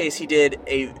in this case, he did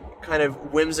a kind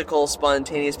of whimsical,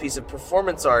 spontaneous piece of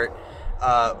performance art,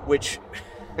 which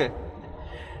let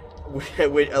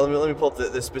me pull up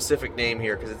the specific name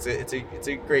here because it's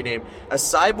a great name. A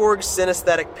cyborg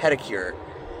synesthetic pedicure.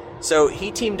 So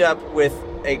he teamed up with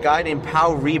a guy named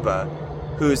Pau Riba,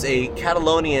 who's a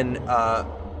Catalonian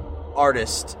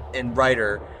artist and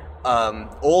writer,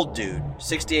 old dude,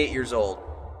 68 years old.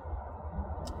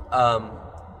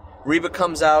 Riba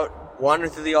comes out,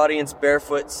 wandering through the audience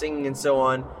barefoot, singing and so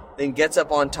on, then gets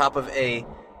up on top of a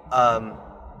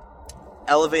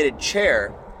elevated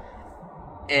chair,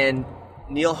 and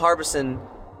Neil Harbison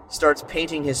starts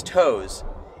painting his toes,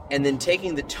 and then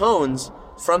taking the tones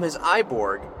from his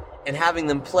eyeborg and having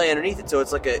them play underneath it. So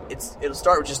it's like it'll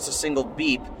start with just a single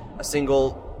beep, a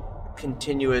single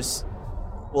continuous,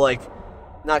 well, like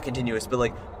not continuous, but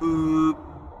like boop,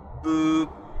 boop,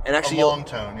 and actually a long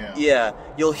tone, yeah. Yeah,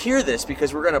 you'll hear this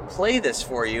because we're gonna play this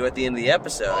for you at the end of the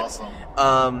episode. Awesome.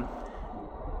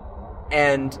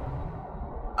 And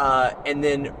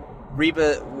then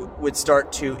Reba would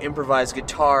start to improvise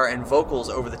guitar and vocals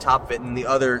over the top of it, and the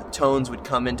other tones would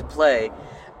come into play.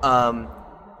 A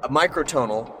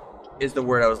microtonal is the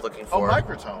word I was looking for. Oh,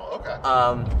 microtonal, okay.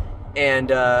 In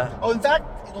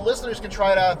fact, the listeners can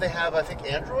try it out if they have, I think,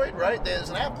 Android, right? There's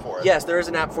an app for it. Yes, there is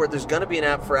an app for it. There's going to be an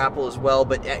app for Apple as well,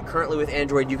 but currently with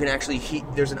Android, you can actually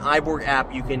there's an iBorg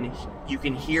app. You can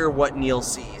hear what Neil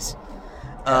sees,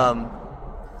 so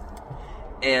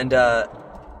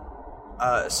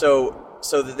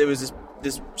there was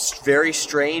this very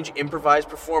strange improvised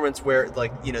performance where,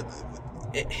 like,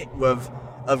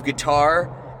 of guitar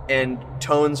and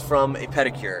tones from a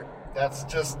pedicure. That's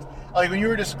just like when you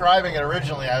were describing it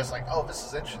originally. I was like, "Oh, this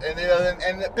is interesting."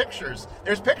 And the pictures.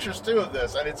 There's pictures too of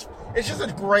this, and it's just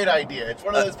a great idea. It's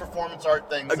one of those performance art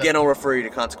things. Again, I'll refer you to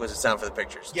Consequences of Sound for the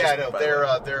pictures. Yeah, no, they're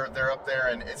up there,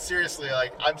 and it's seriously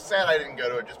like I'm sad I didn't go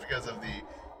to it just because of the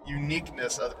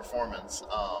uniqueness of the performance.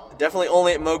 Definitely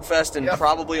only at Moogfest, and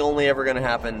probably only ever going to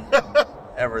happen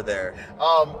ever there.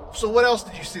 So what else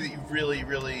did you see that you really,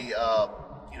 really,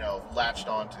 latched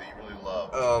on to that you really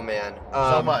loved? Oh man,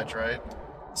 So much, right?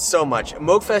 So much.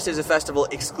 Moogfest is a festival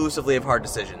exclusively of hard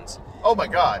decisions. Oh my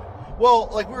God. Well,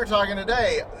 like we were talking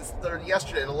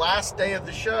yesterday, the last day of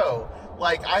the show,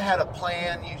 like I had a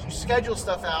plan. You schedule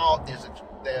stuff out.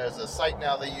 There's a site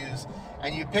now they use,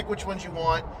 and you pick which ones you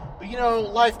want. But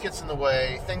life gets in the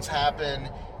way. Things happen.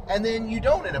 And then you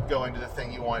don't end up going to the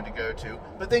thing you wanted to go to.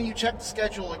 But then you check the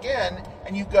schedule again,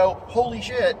 and you go, holy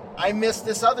shit, I missed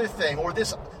this other thing. Or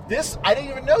this I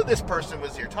didn't even know this person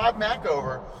was here. Todd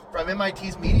Mackover from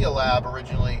MIT's Media Lab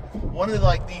originally, one of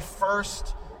the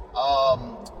first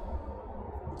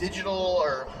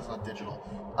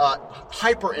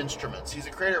hyper instruments. He's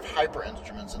a creator of hyper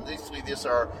instruments. And basically these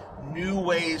are new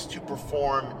ways to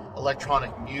perform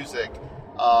electronic music.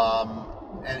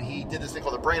 And he did this thing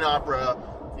called the Brain Opera,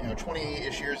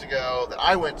 20-ish years ago that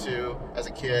I went to as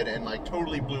a kid and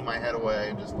totally blew my head away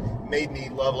and just made me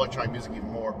love electronic music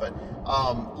even more. But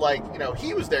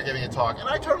he was there giving a talk and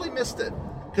I totally missed it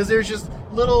because there's just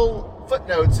little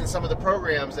footnotes in some of the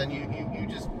programs and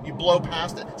you blow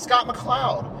past it. Scott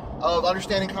McCloud of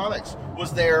Understanding Comics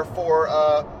was there for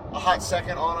a hot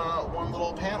second on one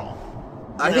little panel.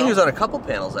 I think he was on a couple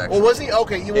panels, actually. Well, was he?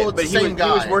 Okay, it's the same guy.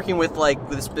 He was working with,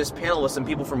 this panel with some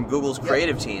people from Google's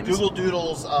creative teams. Google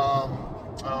Doodle's,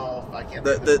 I can't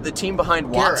remember. The team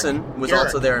behind Watson was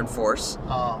also there in force.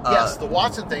 Yes, the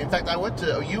Watson thing. In fact,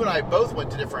 you and I both went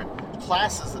to different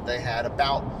classes that they had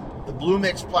about the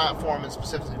Bluemix platform and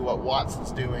specifically what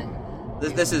Watson's doing.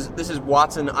 This is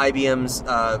Watson, IBM's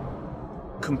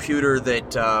computer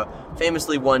that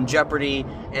famously won Jeopardy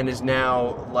and is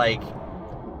now,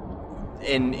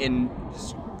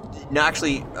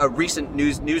 actually a recent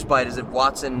news bite is that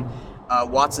Watson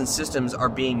systems are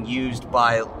being used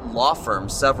by law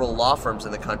firms, several law firms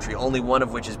in the country, only one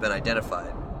of which has been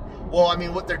identified. Well, I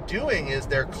mean, what they're doing is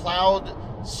they're cloud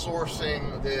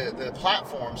sourcing the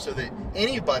platform so that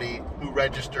anybody who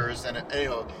registers, and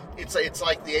it's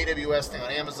like the AWS thing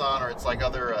on Amazon, or it's like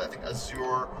other, I think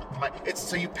Azure.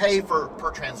 So you pay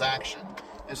per transaction,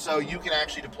 and so you can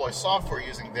actually deploy software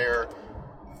using their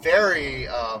very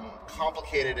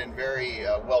complicated and very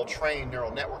well-trained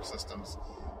neural network systems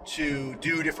to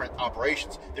do different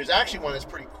operations. There's actually one that's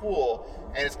pretty cool,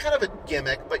 and it's kind of a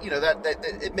gimmick, but that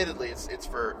admittedly it's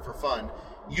for fun.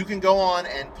 You can go on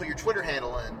and put your Twitter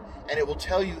handle in, and it will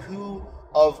tell you who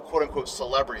of quote-unquote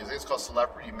celebrities, I think it's called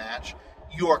Celebrity Match,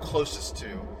 you are closest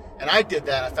to. And I did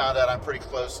that. I found out I'm pretty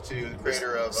close to the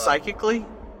creator of... Psychically,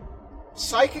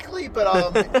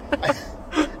 but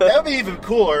that would be even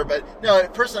cooler. But no,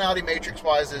 personality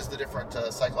matrix-wise is the different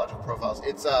psychological profiles.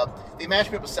 It's they matched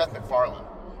me up with Seth MacFarlane,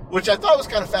 which I thought was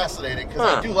kind of fascinating because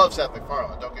I do love Seth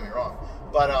MacFarlane. Don't get me wrong,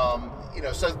 but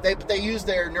so they use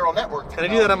their neural network. Can I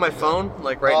do that on my phone,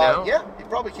 right now? Yeah, you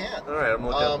probably can. All right, I'm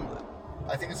looking.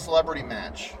 I think it's Celebrity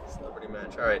Match. Celebrity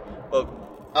Match. All right. Well.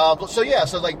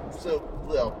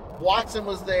 Watson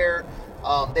was there.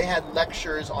 They had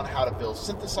lectures on how to build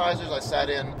synthesizers. I sat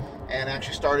in and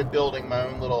actually started building my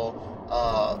own little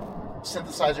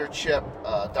synthesizer chip.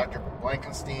 Dr.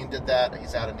 Blankenstein did that.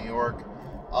 He's out of New York.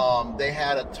 They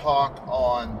had a talk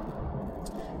on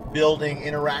building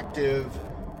interactive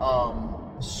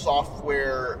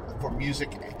software for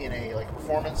music in a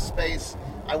performance space.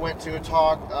 I went to a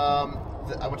talk.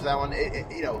 I went to that one.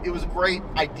 It was a great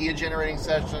idea generating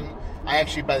session. I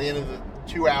actually, by the end of the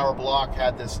 2-hour block,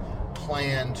 had this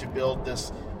plan to build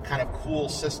this kind of cool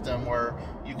system where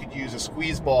you could use a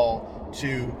squeeze ball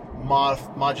to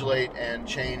modulate and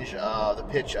change the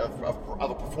pitch of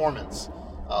a performance,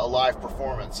 a live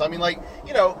performance. So, I mean,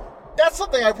 that's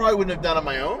something I probably wouldn't have done on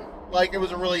my own. It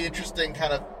was a really interesting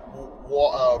kind of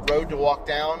road to walk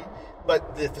down,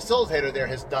 but the facilitator there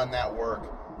has done that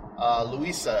work.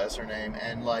 Louisa is her name,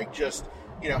 and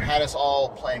had us all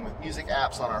playing with music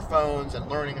apps on our phones and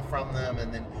learning from them,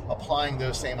 and then applying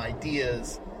those same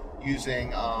ideas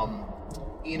using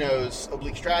Eno's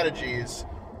oblique strategies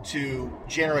to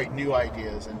generate new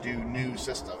ideas and do new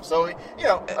systems. So,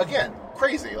 again,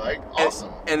 crazy,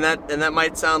 awesome. And that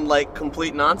might sound like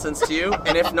complete nonsense to you,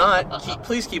 and if not,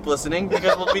 please keep listening,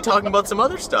 because we'll be talking about some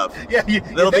other stuff. Yeah, you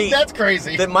think that's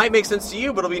crazy. That might make sense to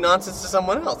you, but it'll be nonsense to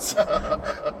someone else.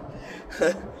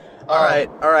 All right.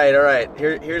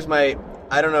 Here's my...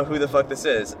 I don't know who the fuck this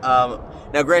is.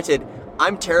 Now, granted,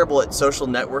 I'm terrible at social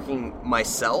networking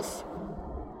myself,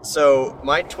 so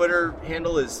my Twitter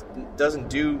handle doesn't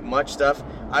do much stuff.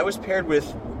 I was paired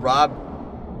with Rob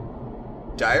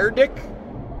Dyrdek,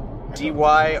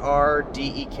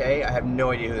 Dyrdek. I have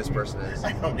no idea who this person is.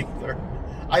 I don't either.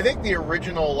 I think the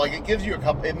original, it gives you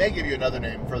it may give you another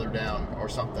name further down or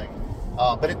something.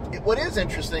 But what is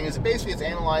interesting is basically it's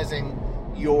analyzing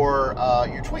your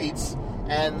tweets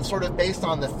and sort of based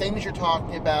on the things you're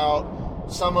talking about,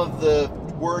 some of the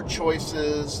word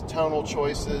choices, tonal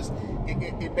choices.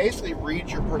 It basically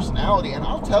reads your personality, and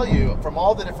I'll tell you, from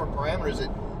all the different parameters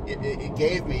it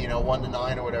gave me, 1 to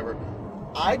 9 or whatever,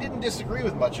 I didn't disagree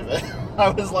with much of it. I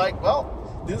was like,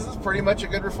 well, this is pretty much a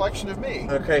good reflection of me.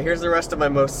 Okay, here's the rest of my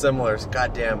most similars.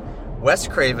 Goddamn. Wes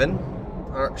Craven.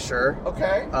 Sure.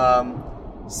 Okay.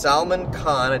 Salman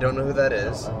Khan. I don't know who that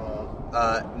is.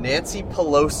 Nancy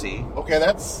Pelosi. Okay,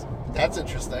 that's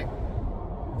interesting.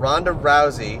 Ronda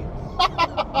Rousey.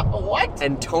 What?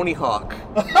 And Tony Hawk.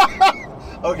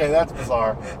 Okay, that's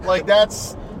bizarre. Like,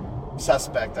 that's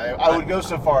suspect. I would go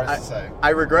so far as to say. I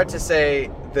regret to say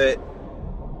that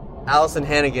Allison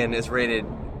Hannigan is rated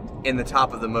in the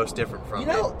top of the most different from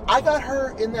me. I got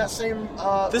her in that same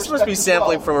This must be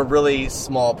sampling from a really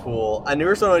small pool. I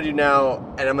here's what I'm going to do now,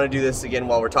 and I'm going to do this again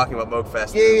while we're talking about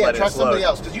MokeFest. Yeah, try somebody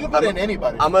else, because you can put in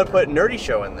anybody. I'm going to put Nerdy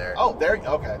Show in there. Oh,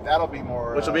 okay. That'll be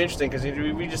more... Which will be interesting, because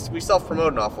we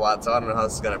self-promote an awful lot, so I don't know how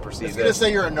this is going to proceed. I was going to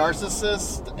say you're a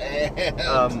narcissist, and...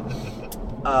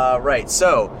 right,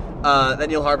 so... that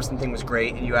Neil Harbison thing was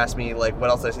great, and you asked me, like,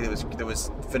 what else did I see that was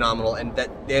phenomenal, and the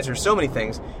answer is so many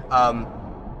things.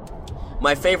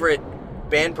 My favorite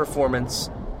band performance,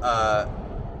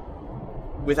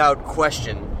 without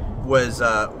question, was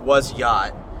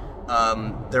Yacht.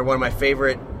 They're one of my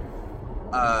favorite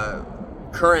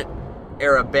current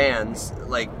era bands,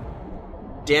 like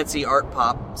dancey art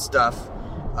pop stuff.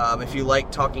 If you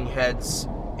like Talking Heads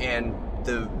and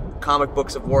the comic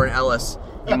books of Warren Ellis,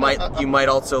 you might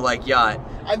also like Yacht.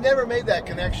 I've never made that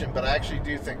connection, but I actually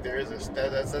do think there is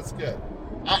that's good.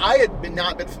 I had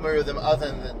not been familiar with them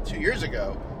other than 2 years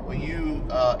ago when you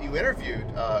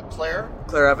interviewed Claire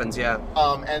Evans, yeah.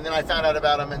 And then I found out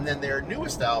about them, and then their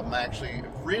newest album I actually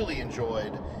really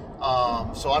enjoyed.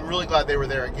 So I'm really glad they were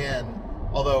there again.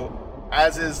 Although,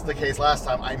 as is the case last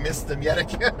time, I missed them yet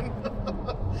again.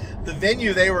 The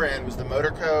venue they were in was the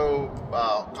Motorco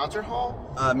Concert Hall?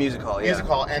 Music hall, yeah. Music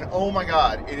hall, and oh my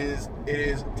God, it is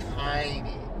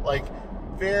tiny. Like,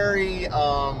 very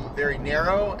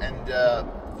narrow, and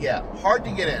hard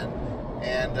to get in.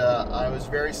 And I was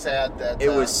very sad that... It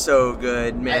was so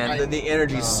good, man. The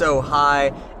energy's so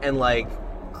high, and, like,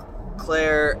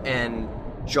 Claire and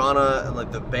Jonna, and,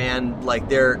 like, the band, like,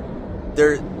 they're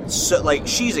so, like,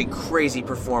 she's a crazy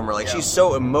performer. Like, she's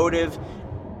so emotive.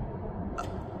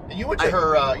 And you went to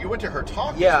her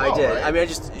talk. Yeah, as well, I did. right? I mean,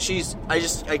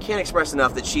 I can't express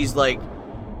enough that she's, like,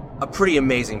 a pretty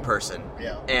amazing person.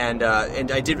 Yeah. And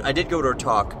I did go to her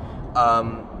talk.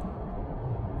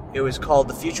 It was called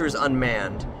 "The Future Is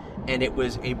Unmanned," and it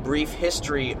was a brief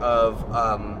history of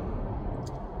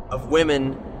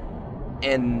women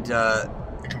and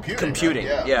computing.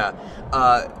 Right? Yeah.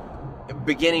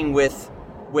 Beginning with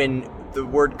when the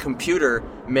word computer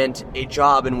meant a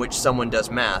job in which someone does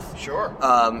math. Sure.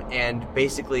 And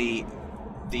basically,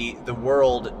 the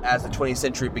world as the 20th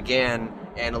century began,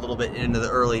 and a little bit into the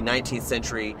early 19th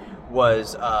century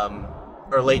was,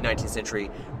 or late 19th century,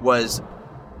 was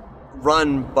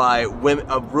run by women,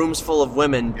 rooms full of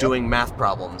women doing math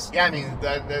problems. Yeah, I mean,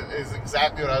 that is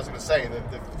exactly what I was going to say.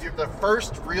 The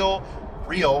first real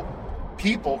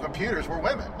people, computers, were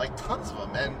women, like tons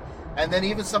of them. And then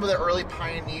even some of the early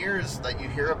pioneers that you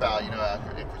hear about,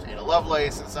 Christina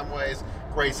Lovelace in some ways,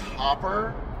 Grace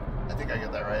Hopper, I think I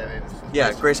get that right. I mean,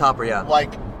 Grace Hopper, yeah.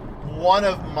 Like, one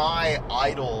of my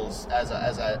idols as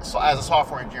a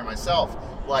software engineer myself.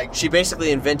 Like, she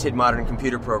basically invented modern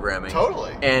computer programming.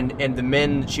 Totally. And the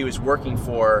men she was working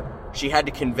for, she had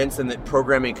to convince them that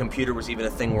programming a computer was even a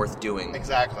thing worth doing.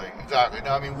 Exactly.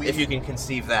 No, I mean, if you can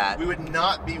conceive that, we would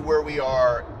not be where we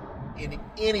are in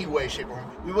any way, shape, or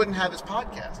form. We wouldn't have this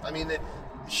podcast. I mean,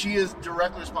 she is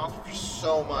directly responsible for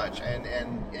so much,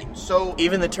 and so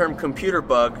even the term computer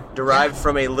bug derived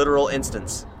from a literal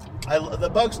instance. The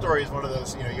bug story is one of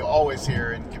those, you always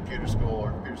hear in computer school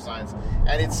or computer science.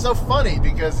 And it's so funny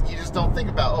because you just don't think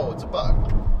about, it's a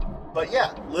bug. But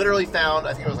yeah, literally found,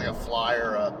 I think it was like a fly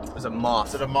or it was a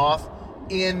moth. Was it a moth?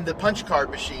 In the punch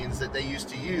card machines that they used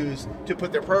to use to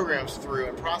put their programs through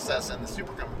and process in the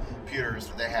supercomputers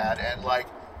that they had. And like,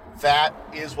 that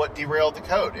is what derailed the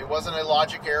code. It wasn't a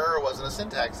logic error. It wasn't a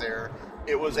syntax error.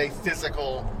 It was a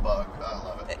physical bug. I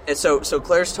love it. And so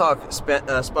Claire's talk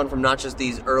spun from not just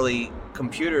these early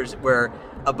computers,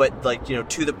 but like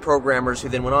to the programmers who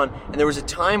then went on. And there was a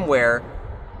time where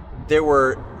there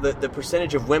were the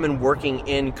percentage of women working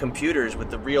in computers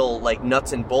with the real like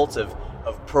nuts and bolts of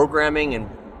programming and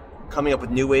coming up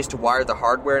with new ways to wire the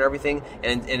hardware and everything.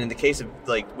 And in the case of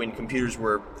like when computers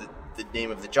were the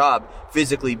name of the job,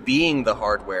 physically being the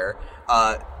hardware,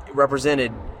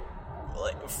 represented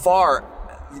far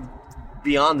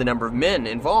beyond the number of men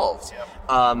involved. Yep.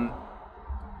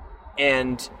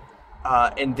 And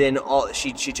then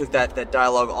she took that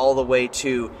dialogue all the way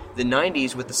to the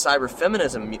 90s with the cyber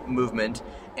feminism movement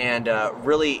and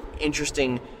really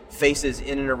interesting faces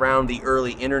in and around the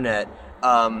early internet.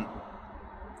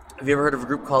 Have you ever heard of a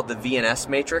group called the VNS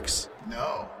Matrix?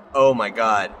 No. Oh my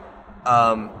God.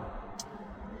 I'm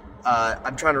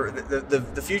trying to.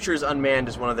 The future is unmanned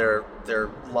is one of their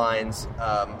lines.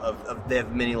 Of they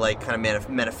have many like kind of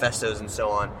manifestos and so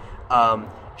on.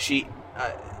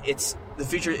 It's the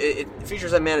future. Future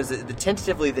is unmanned is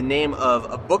tentatively the name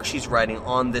of a book she's writing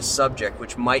on this subject,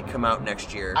 which might come out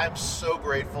next year. I'm so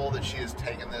grateful that she has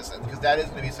taken this, because that is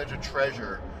going to be such a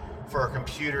treasure for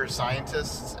computer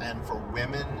scientists and for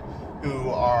women who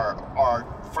are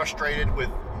frustrated with,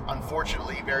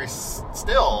 unfortunately, very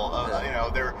still,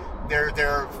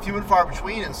 they're few and far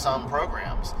between in some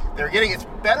programs. It's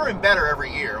better and better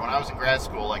every year. When I was in grad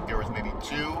school, like there was maybe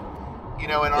 2, in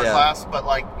our class, but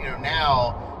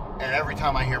now, and every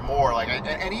time I hear more,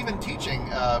 and even teaching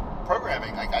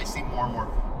programming, I see more and more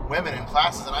women in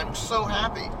classes, and I'm so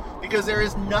happy, because there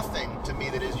is nothing to me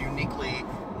that is uniquely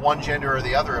one gender or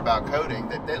the other about coding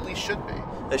that at least should be.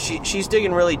 She's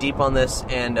digging really deep on this,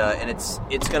 and it's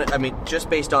gonna. I mean, just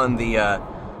based on the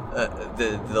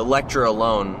lecture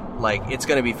alone, it's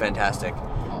gonna be fantastic.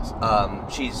 Awesome.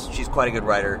 She's quite a good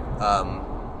writer.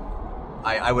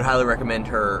 I would highly recommend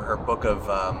her book of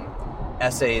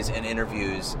essays and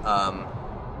interviews,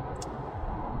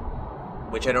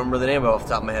 which I don't remember the name of off the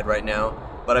top of my head right now,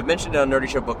 but I've mentioned it on Nerdy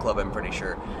Show Book Club. I'm pretty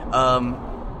sure.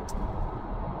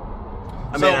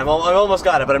 I've almost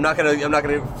got it, but I'm not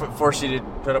gonna force you to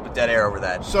put up a dead air over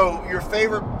that. So your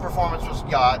favorite performance was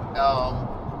Yacht.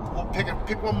 We'll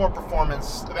pick one more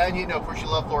performance, and of course, you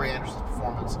love Laurie Anderson's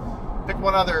performance. Pick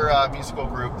one other musical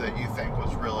group that you think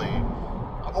was really.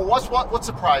 What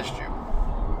surprised you?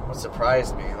 What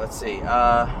surprised me? Let's see.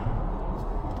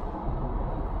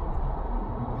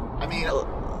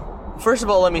 First of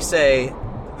all, let me say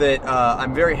that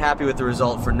I'm very happy with the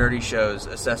result for Nerdy Show's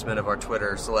assessment of our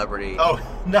Twitter celebrity. Oh,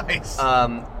 nice.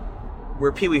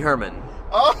 We're Pee Wee Herman.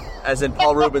 Oh. As in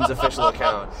Paul Rubin's official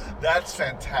account. That's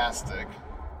fantastic.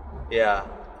 Yeah,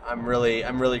 I'm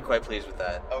really quite pleased with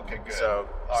that. Okay, good. So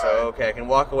right. Okay, I can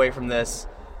walk away from this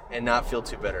and not feel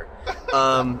too bitter.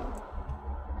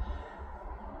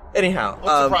 Anyhow,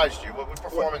 what surprised you? What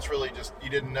performance really just you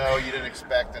didn't know, you didn't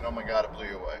expect, and oh my God, it blew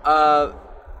you away?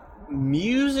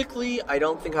 Musically, I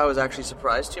don't think I was actually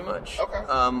surprised too much. Okay.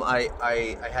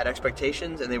 I had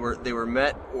expectations, and they were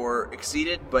met or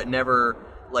exceeded, but never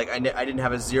I didn't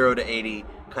have a 0 to 80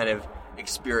 kind of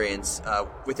experience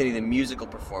with any of the musical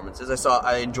performances.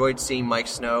 I enjoyed seeing Mike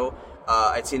Snow.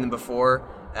 I'd seen them before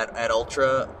at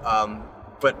Ultra,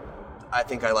 but I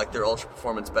think I liked their Ultra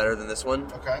performance better than this one.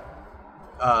 Okay.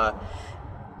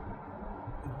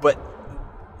 But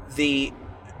the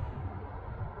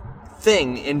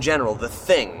thing in general,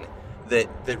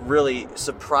 that really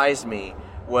surprised me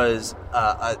was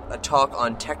a talk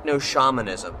on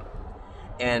techno-shamanism.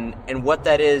 And what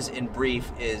that is, in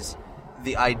brief, is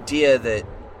the idea that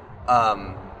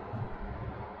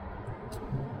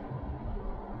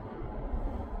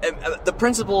the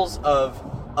principles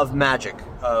of magic,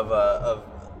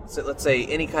 so let's say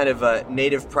any kind of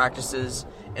native practices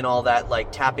and all that,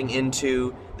 like tapping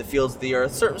into the fields of the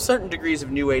earth, certain degrees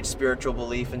of New Age spiritual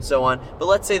belief and so on, but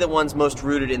let's say the ones most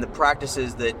rooted in the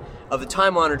practices of the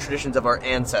time-honored traditions of our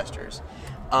ancestors.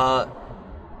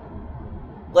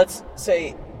 Let's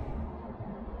say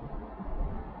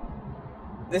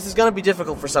this is going to be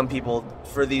difficult for some people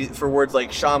for words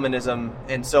like shamanism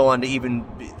and so on to even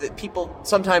people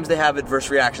sometimes they have adverse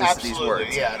reactions to these words.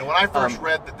 Absolutely, yeah. And when I first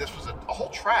read that this was a whole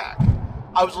track,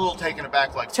 I was a little taken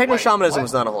aback. Techno-shamanism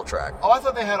was not a whole track. Oh, I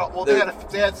thought they had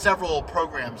they had several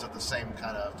programs of the same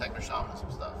kind of techno-shamanism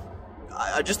stuff.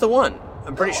 Just the one,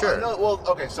 I'm pretty sure. No, well,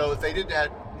 okay, so if they did have,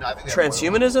 I think they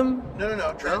transhumanism?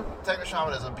 No.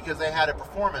 Techno-shamanism, because they had a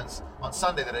performance on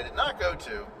Sunday that I did not go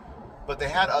to, but they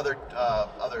had other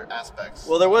aspects.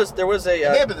 Well, there was a. They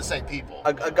may have been the same people.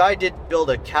 A guy did build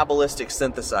a Kabbalistic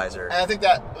synthesizer. And I think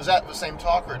that was the same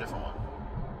talk or a different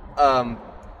one.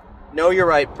 No, you're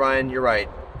right, Brian. You're right.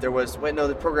 There was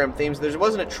the program themes. There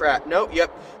wasn't a track. No,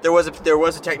 yep. There was a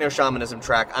techno-shamanism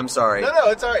track. I'm sorry. No,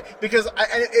 it's all right, because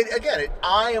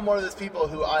I am one of those people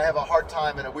who I have a hard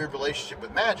time and a weird relationship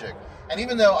with magic. And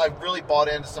even though I've really bought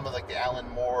into some of the Alan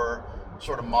Moore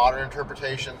sort of modern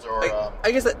interpretations, or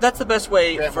I guess that's the best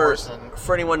way Grant for Morrison.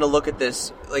 anyone to look at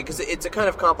this, like, because it's a kind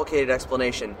of complicated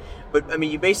explanation. But I mean,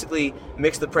 you basically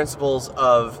mix the principles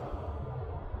of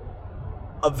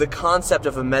the concept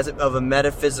of a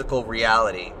metaphysical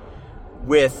reality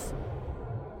with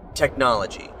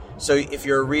technology. So if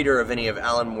you're a reader of any of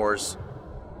Alan Moore's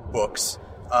books,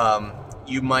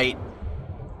 you might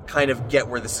kind of get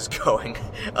where this is going.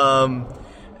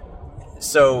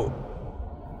 So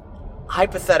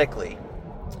hypothetically,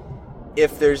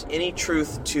 if there's any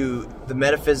truth to the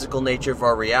metaphysical nature of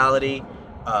our reality,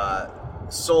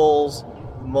 souls,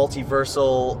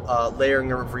 multiversal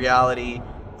layering of reality,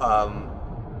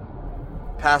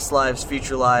 past lives,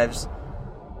 future lives,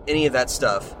 any of that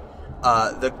stuff,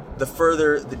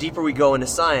 the deeper we go into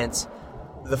science,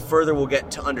 the further we'll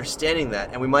get to understanding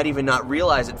that, and we might even not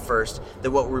realize at first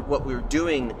that what we're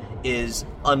doing is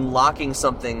unlocking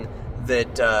something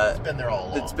that's been there all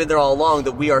along. That's been there all along,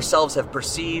 that we ourselves have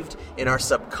perceived in our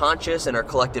subconscious and our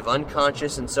collective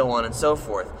unconscious, and so on and so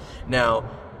forth. Now,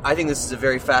 I think this is a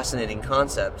very fascinating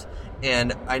concept,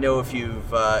 and I know if you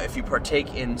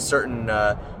partake in certain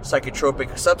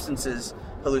psychotropic substances,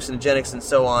 hallucinogenics, and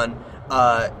so on,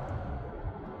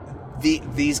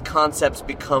 these concepts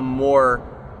become more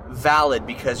valid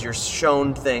because you're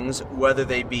shown things, whether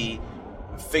they be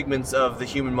figments of the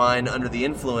human mind under the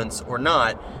influence or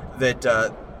not, that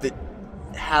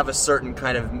have a certain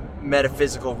kind of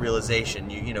metaphysical realization.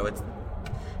 You know, it's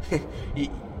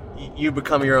you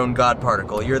become your own God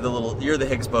particle. You're the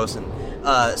Higgs boson.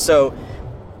 So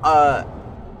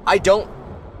I don't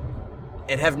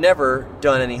and have never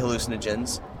done any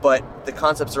hallucinogens, but the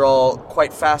concepts are all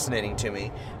quite fascinating to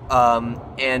me.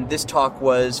 And this talk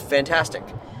was fantastic.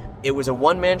 It was a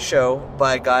one-man show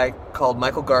by a guy called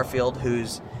Michael Garfield,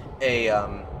 who's a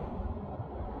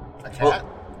cat?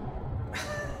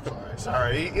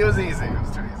 Sorry. It was easy. It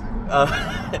was too easy.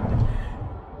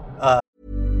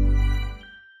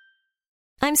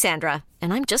 I'm Sandra,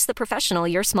 and I'm just the professional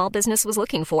your small business was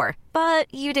looking for.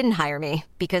 But you didn't hire me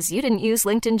because you didn't use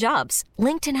LinkedIn Jobs.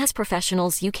 LinkedIn has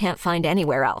professionals you can't find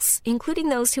anywhere else, including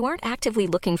those who aren't actively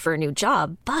looking for a new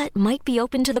job, but might be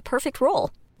open to the perfect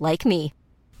role, like me.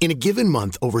 In a given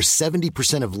month, over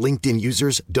 70% of LinkedIn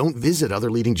users don't visit other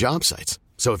leading job sites.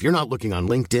 So if you're not looking on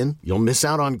LinkedIn, you'll miss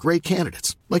out on great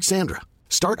candidates like Sandra.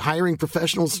 Start hiring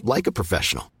professionals like a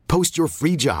professional. Post your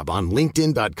free job on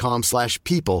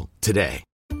linkedin.com/people today.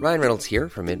 Ryan Reynolds here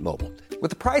from Mint Mobile.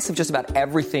 With the price of just about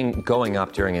everything going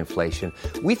up during inflation,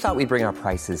 we thought we'd bring our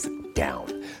prices down.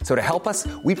 So to help us,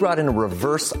 we brought in a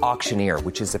reverse auctioneer,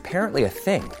 which is apparently a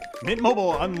thing. Mint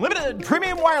Mobile Unlimited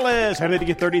Premium Wireless. How to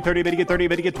get 30, 30, bit to get 30,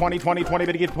 bit to get 20, 20, 20,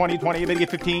 bit to get 20, 20, bit to get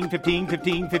 15, 15,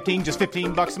 15, 15, just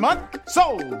 $15 a month?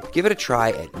 Sold! Give it a try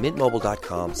at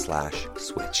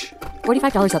mintmobile.com/switch.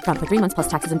 $45 up front for 3 months plus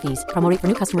taxes and fees. Promo rate for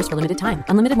new customers for limited time.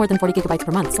 Unlimited more than 40 gigabytes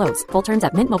per month. Slows full terms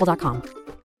at mintmobile.com.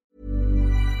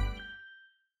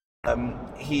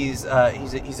 He's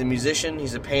a musician.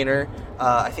 He's a painter.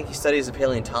 I think he studies as a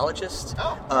paleontologist.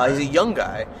 He's a young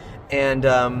guy, and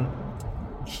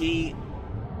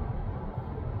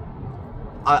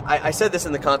I said this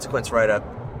in the consequence write-up.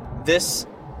 This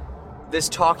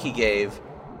talk he gave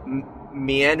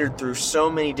meandered through so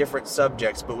many different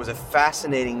subjects, but was a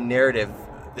fascinating narrative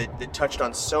that touched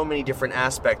on so many different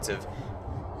aspects of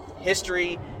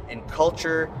history and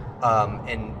culture,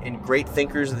 and great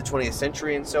thinkers of the 20th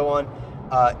century and so on.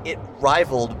 It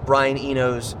rivaled Brian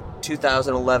Eno's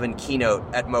 2011 keynote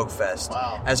at MokeFest.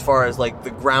 Wow. As far as like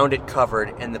the ground it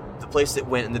covered and the place it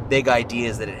went and the big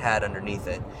ideas that it had underneath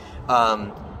it.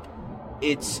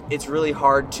 It's really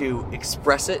hard to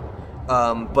express it,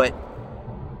 but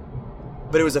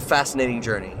it was a fascinating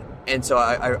journey, and so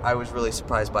I was really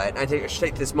surprised by it. And I should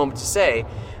take this moment to say,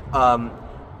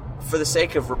 for the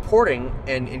sake of reporting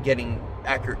and getting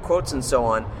accurate quotes and so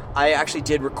on, I actually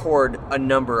did record a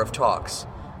number of talks.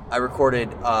 I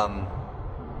recorded the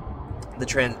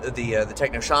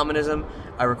techno-shamanism.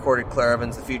 I recorded Claire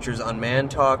Evans' The Future's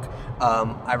Unmanned talk.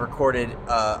 I recorded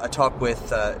a talk with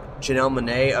Janelle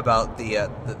Monáe about the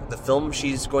film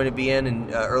she's going to be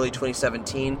in early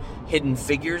 2017, Hidden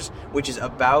Figures, which is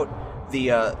about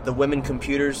the women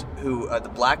computers the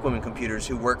black women computers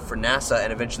who worked for NASA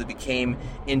and eventually became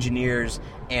engineers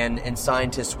and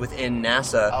scientists within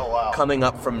NASA. Oh, wow. Coming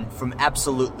up from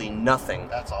absolutely nothing.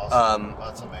 That's awesome.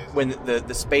 That's amazing. When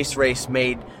the space race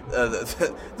made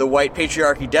the white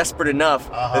patriarchy desperate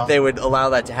enough that they would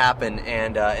allow that to happen,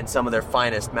 and some of their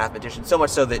finest mathematicians, so much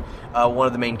so that one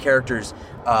of the main characters,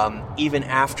 even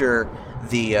after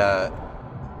the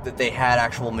that they had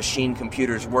actual machine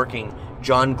computers working,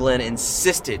 John Glenn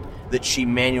insisted that she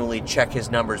manually check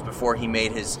his numbers before he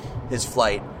made his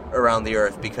flight around the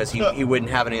Earth, because he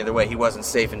wouldn't have it any other way. He wasn't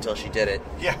safe until she did it.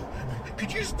 Yeah.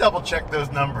 Could you just double check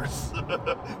those numbers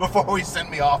before we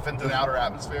send me off into the outer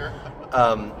atmosphere?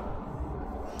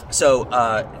 So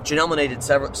Janelle Monáe did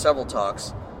several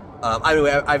talks.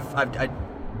 I've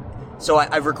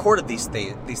recorded these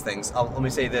things. Let me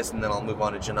say this, and then I'll move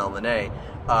on to Janelle Monáe,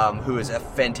 who is a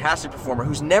fantastic performer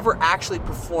who's never actually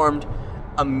performed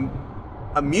a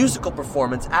musical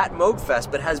performance at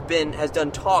MoogFest, but has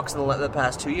done talks in the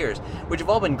past 2 years, which have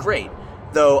all been great.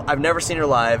 Though I've never seen her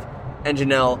live. And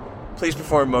Janelle, please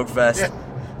perform MoogFest. Yeah.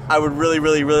 I would really,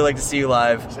 really, really like to see you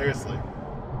live. Seriously,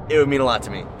 it would mean a lot to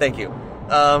me. Thank you.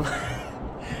 So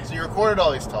you recorded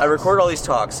all these talks. I recorded all these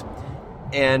talks,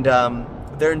 and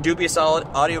they're in dubious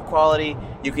audio quality.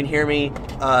 You can hear me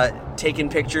taking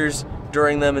pictures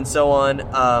during them and so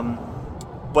on.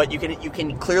 But you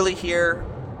can clearly hear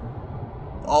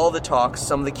all the talks.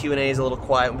 Some of the Q&A is a little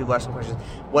quiet when people ask some questions.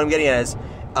 What I'm getting at is,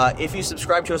 if you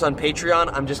subscribe to us on Patreon,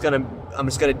 I'm just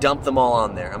gonna dump them all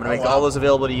on there. I'm gonna make all those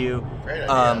available to you. Great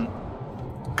idea.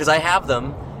 Because I have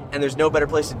them, and there's no better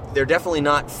place. They're definitely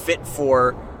not fit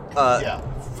for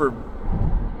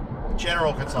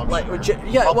general consumption. Publication.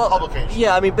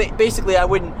 Yeah, I mean, basically, I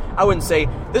wouldn't say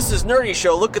this is Nerdy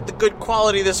Show. Look at the good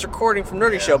quality of this recording from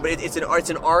Nerdy Show. But it's an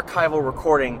archival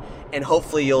recording, and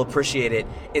hopefully you'll appreciate it.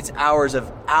 It's hours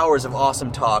of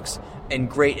awesome talks and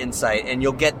great insight, and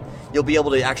you'll be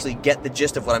able to actually get the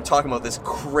gist of what I'm talking about. This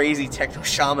crazy techno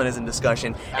shamanism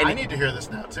discussion. And I need to hear this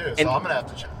now too, so I'm gonna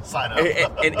have to sign up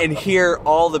and hear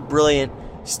all the brilliant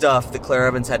stuff that Claire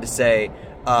Evans had to say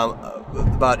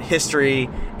about history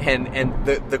and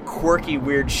the quirky,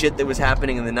 weird shit that was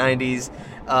happening in the 90s.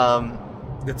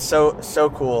 It's so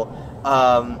cool.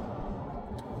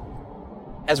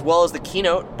 As well as the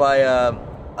keynote by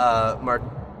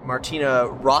Martina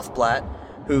Rothblatt,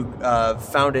 who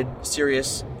founded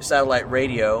Sirius Satellite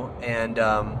Radio, and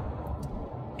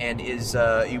is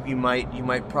you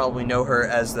might probably know her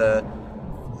as the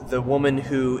woman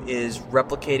who is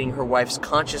replicating her wife's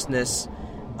consciousness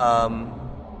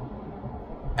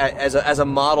as a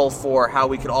model for how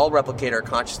we could all replicate our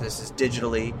consciousnesses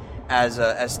digitally as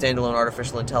standalone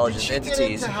artificial intelligence entities. Did she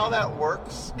get into how that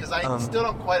works? Because I still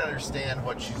don't quite understand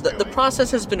what she's doing. The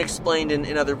process has been explained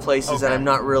in other places, and I'm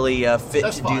not really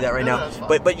fit to do that right now.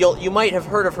 But you might have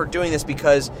heard of her doing this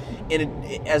because to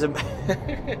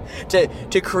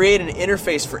create an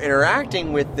interface for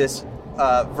interacting with this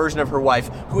version of her wife,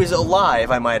 who is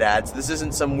alive, I might add. So this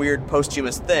isn't some weird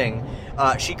posthumous thing.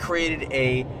 She created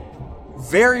a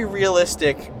very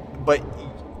realistic but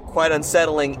quite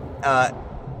unsettling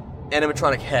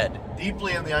animatronic head.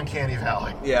 Deeply in the uncanny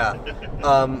valley. Yeah.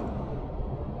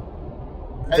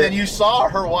 And then you saw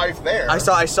her wife there. I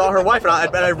saw her wife,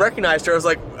 and I recognized her. I was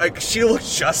like she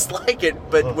looked just like it,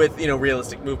 but with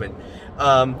realistic movement.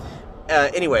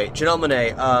 Anyway, Janelle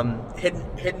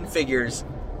Monáe, Hidden Figures.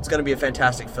 It's going to be a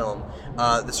fantastic film.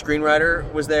 The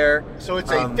screenwriter was there. So it's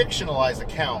a fictionalized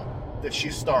account that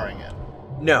she's starring in.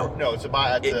 No, it's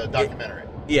a documentary.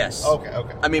 Yes. Okay.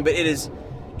 I mean, but it is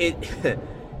a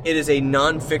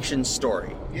nonfiction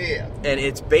story. Yeah. And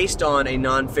it's based on a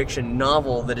nonfiction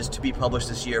novel that is to be published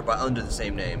this year under the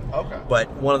same name. Okay. But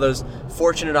one of those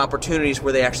fortunate opportunities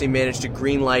where they actually managed to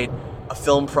greenlight a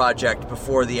film project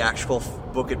before the actual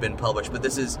book had been published. But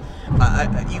this is,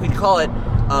 you could call it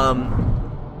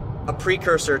a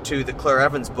precursor to the Claire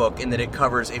Evans book in that it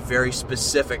covers a very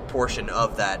specific portion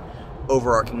of that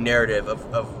overarching narrative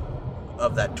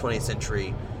of that 20th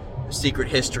century secret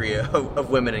history of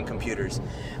women and computers.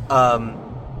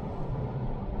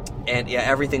 And yeah,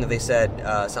 everything that they said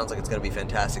sounds like it's going to be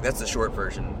fantastic. That's the short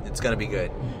version. It's going to be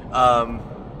good.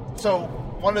 So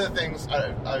one of the things,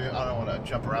 I don't want to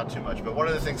jump around too much, but one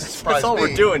of the things that surprised me... That's all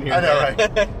we're doing here. I know,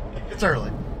 right? It's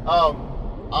early.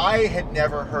 I had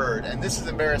never heard, and this is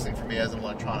embarrassing for me as an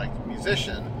electronic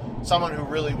musician, someone who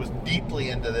really was deeply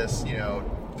into this,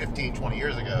 15, 20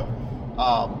 years ago.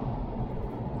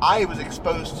 I was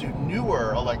exposed to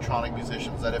newer electronic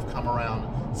musicians that have come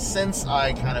around since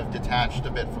I kind of detached a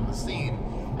bit from the scene.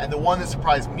 And the one that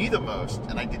surprised me the most,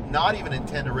 and I did not even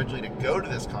intend originally to go to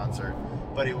this concert,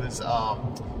 but it was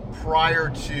prior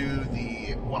to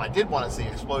when I did want to see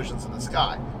Explosions in the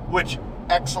Sky, which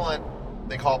excellent,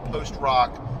 they call it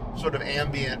post-rock, sort of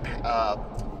ambient,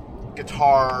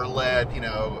 guitar-led,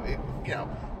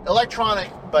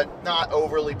 electronic, but not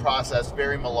overly processed,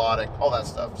 very melodic, all that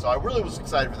stuff. So I really was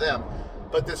excited for them.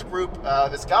 But this group,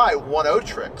 this guy,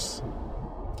 Oneohtrix,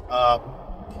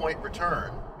 Point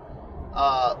Return,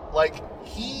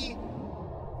 he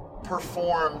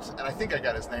performed, and I think I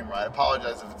got his name right. I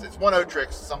apologize if it's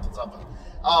Oneohtrix, something.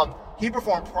 He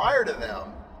performed prior to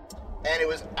them, and it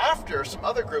was after some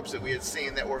other groups that we had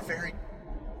seen that were very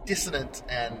dissonant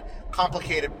and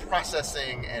complicated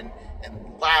processing and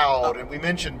loud, and we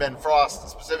mentioned Ben Frost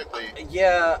specifically.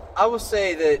 Yeah, I will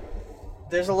say that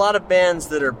there's a lot of bands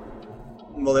that are,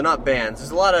 well, they're not bands.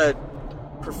 There's a lot of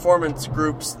performance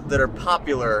groups that are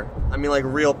popular. I mean, like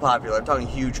real popular. I'm talking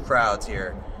huge crowds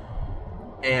here.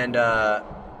 And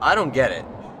I don't get it.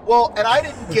 Well, and I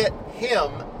didn't get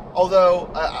him, although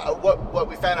what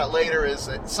we found out later is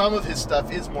that some of his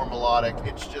stuff is more melodic.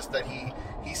 It's just that he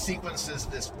sequences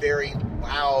this very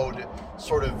loud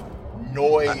sort of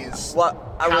noise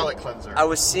palate cleanser. I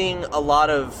was seeing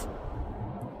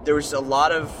there was a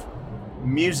lot of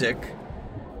music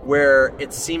where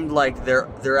it seemed like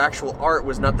their actual art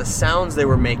was not the sounds they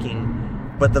were making,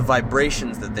 but the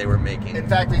vibrations that they were making. In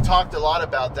fact, they talked a lot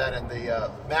about that in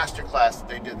the masterclass that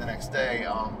they did the next day,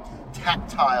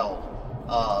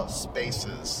 tactile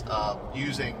spaces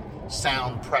using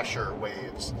sound pressure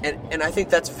waves. And I think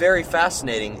that's very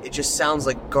fascinating. It just sounds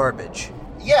like garbage.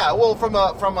 Yeah, well, from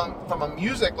a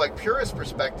music like purist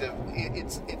perspective,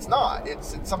 it's not.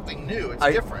 It's something new. It's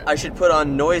different. I should put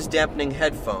on noise dampening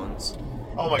headphones.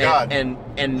 Oh my God! And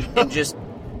just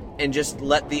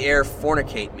let the air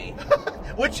fornicate me.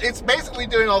 Which it's basically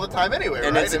doing all the time anyway,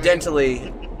 and right?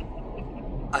 Incidentally,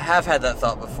 I have had that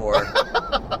thought before.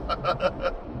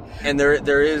 And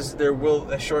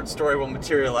a short story will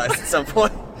materialize at some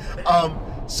point.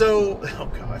 But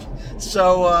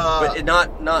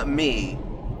not me.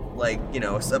 Like,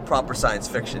 it's a proper science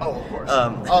fiction. Oh, of course.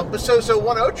 But so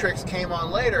Oneohtrix came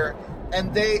on later,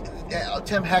 and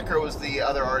Tim Hecker was the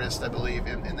other artist, I believe,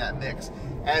 in that mix.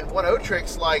 And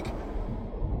Oneohtrix,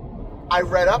 I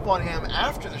read up on him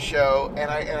after the show, and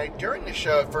I during the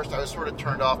show at first I was sort of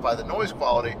turned off by the noise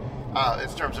quality in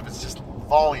terms of its just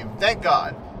volume. Thank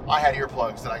God I had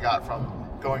earplugs that I got from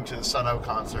going to the Sun O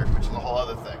concert, which is a whole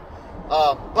other thing.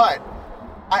 But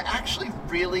I actually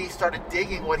really started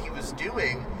digging what he was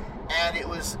doing, and it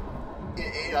was.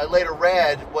 I later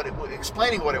read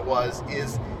explaining what it was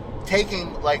is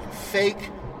taking fake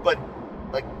but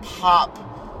pop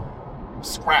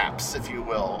scraps, if you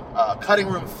will, cutting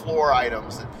room floor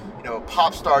items that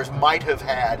pop stars might have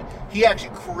had. He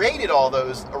actually created all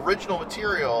those original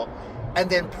material and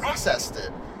then processed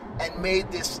it and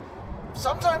made this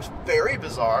sometimes very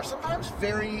bizarre, sometimes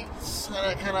very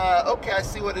kind of okay, I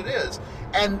see what it is,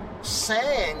 and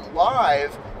sang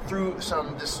live through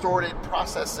some distorted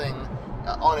processing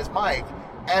on his mic,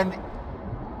 and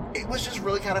it was just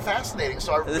really kind of fascinating.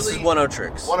 So this is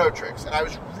Oneohtrix. Oneohtrix, and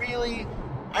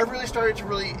I really started to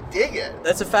really dig it.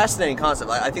 That's a fascinating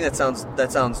concept. I think that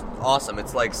sounds awesome.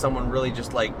 It's like someone really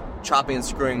just chopping and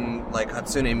screwing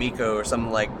Hatsune Miku or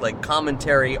some like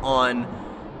commentary on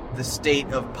the state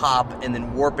of pop and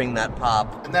then warping that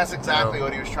pop. And that's exactly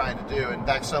what he was trying to do. In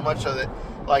fact, so much so that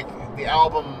the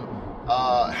album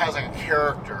has a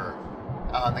character.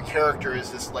 And the character is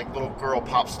this little girl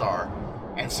pop star.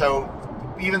 And so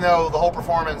even though the whole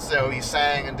performance, he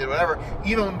sang and did whatever,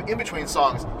 even in between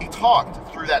songs, he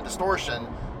talked through that distortion,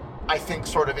 I think,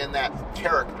 sort of in that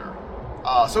character.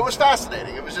 So it was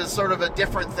fascinating. It was just sort of a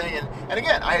different thing. And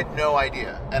again, I had no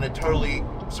idea. And it totally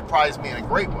surprised me in a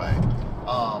great way.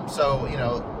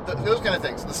 Those kind of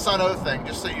things. The Sun O thing,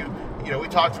 just so we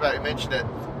talked about it, you mentioned it.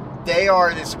 They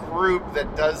are this group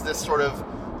that does this sort of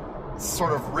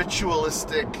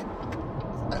ritualistic.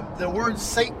 The word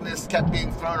Satanist kept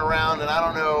being thrown around, and I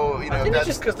don't know. I think it's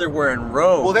just because they're wearing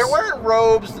robes. Well, they're wearing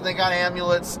robes, and they got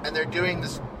amulets, and they're doing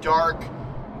this dark,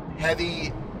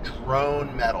 heavy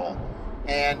drone metal.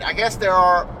 And I guess there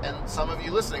are, and some of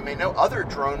you listening may know other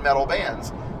drone metal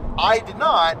bands. I did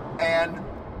not, and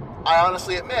I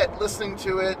honestly admit, listening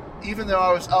to it, even though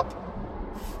I was up,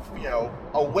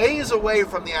 a ways away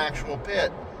from the actual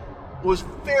pit, was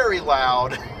very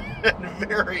loud and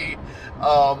very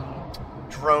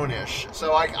drone-ish. So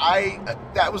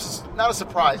that was not a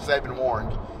surprise because I had been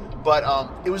warned, but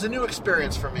it was a new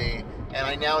experience for me, and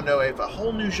I now know a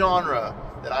whole new genre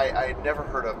that I had never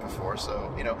heard of before.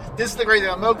 So this is the great thing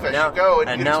about Moogfest. You go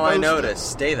and now I notice.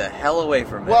 Stay the hell away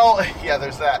from it. Well, yeah,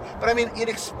 there's that. But I mean, it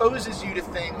exposes you to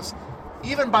things,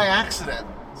 even by accident,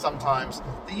 sometimes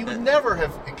that you would never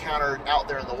have encountered out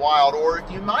there in the wild, or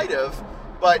you might have.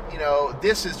 But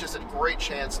this is just a great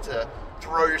chance to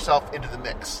throw yourself into the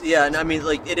mix. Yeah, and I mean,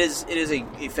 it is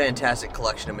a fantastic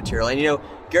collection of material. And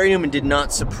Gary Newman did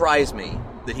not surprise me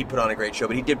that he put on a great show,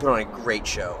 but he did put on a great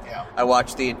show. Yeah. I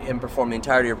watched him perform the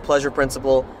entirety of Pleasure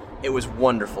Principle. It was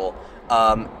wonderful.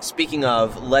 Speaking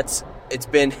of, it's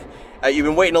been You've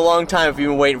been waiting a long time if you've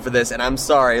been waiting for this, and I'm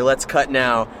sorry. Let's cut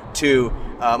now to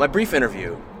my brief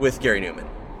interview with Gary Numan.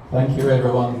 Thank you,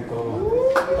 everyone.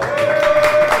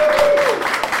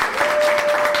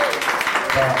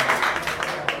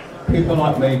 People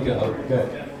like me get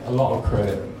a lot of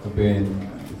credit for being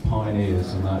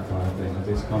pioneers and that kind of thing, of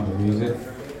this kind of music.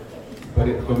 But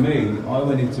for me, I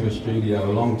went into a studio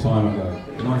a long time ago,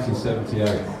 in 1978,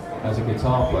 as a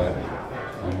guitar player.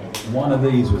 And one of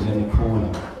these was in the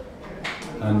corner.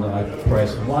 And I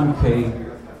pressed one key,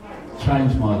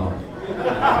 changed my life.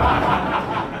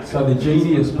 So the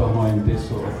genius behind this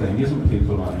sort of thing isn't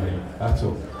people like me at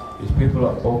all. It's people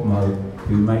like Bob Moog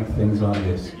who make things like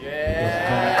this.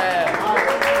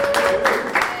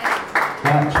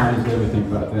 That changed everything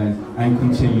back then and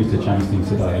continues to change things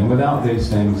today. And without these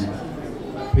things,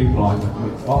 people like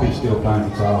I'll be still playing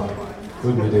guitar,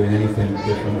 wouldn't be doing anything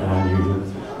different or unusual.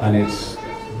 And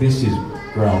this is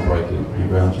groundbreaking and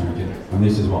ground changing. And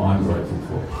this is what I'm grateful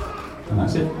for. And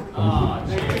that's it. Thank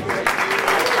you.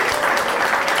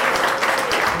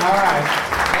 All right.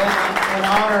 In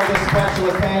honor of this special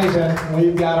occasion,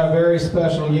 we've got a very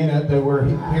special unit that we're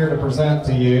here to present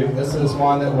to you. This is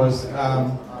one that was,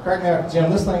 correct me if Jim,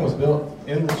 this thing was built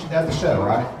at the show,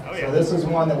 right? Oh, yeah. So this is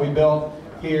one that we built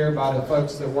here by the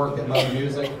folks that work at Moog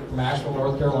Music from Asheville,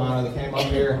 North Carolina. They came up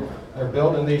here. They're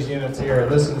building these units here.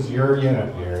 This is your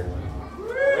unit here.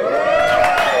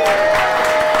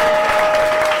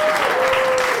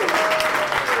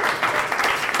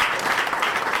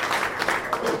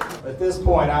 At this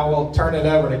point, I will turn it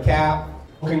over to Cap.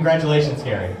 Congratulations,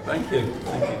 Gary. Thank you.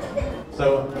 Thank you.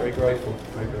 So, very grateful.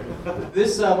 Very grateful.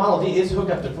 This Model D is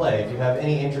hooked up to play. If you have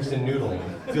any interest in noodling,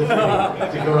 feel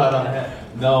free to go right on ahead.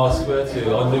 No, I swear to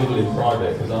you, I noodle in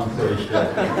private because I'm pretty sure.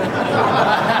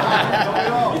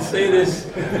 You see this?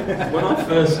 When I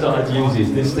first started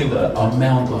using this thing that I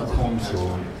mount like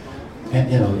contour,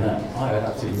 and I had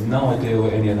absolutely no idea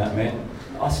what any of that meant.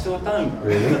 I still don't,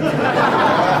 really.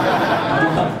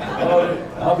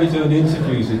 I'll be doing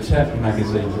interviews with tech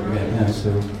magazines,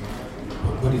 so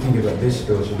what do you think about this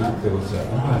filter and that filter?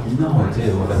 I have no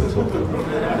idea what they were talking about.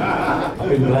 I've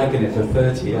been blagging it for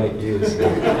 38 years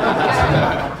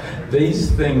now.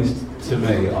 These things, to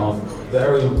me, are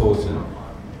very important,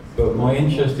 but my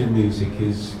interest in music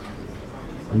is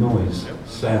noise,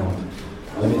 sound,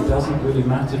 and it doesn't really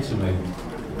matter to me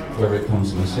whether it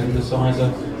comes from a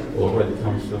synthesizer or where it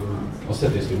comes from. I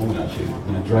said this before actually,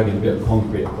 dragging a bit of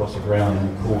concrete across the ground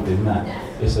and recording that.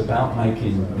 It's about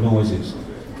making noises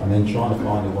and then trying to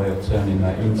find a way of turning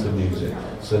that into music.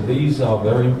 So these are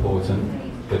very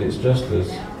important, but it's just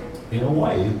in a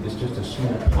way, it's just a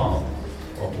small part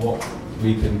of what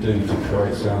we can do to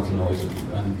create sounds and noise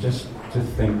and just to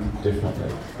think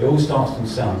differently. It all starts from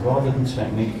sound, rather than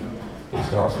technique, it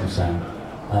starts from sound.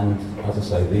 And as I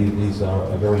say, these are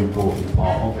a very important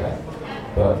part of that.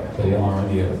 But they are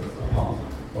only a part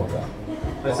of that.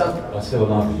 I still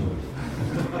love you.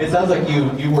 It sounds like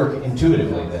you work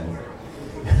intuitively then.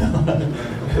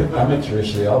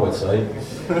 Amateurishly, I would say.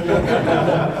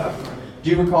 Do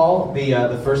you recall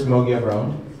the first Moog you ever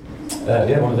owned?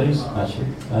 Yeah, one of these actually.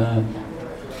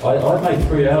 I made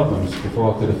 3 albums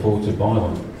before I could afford to buy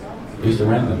one. I used to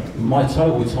rent them. My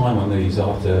total time on these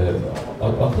after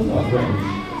I think I've written.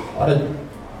 I had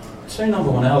 2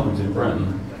 #1 albums in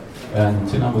Britain. And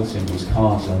 2 #1 singles,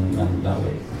 Cars, and that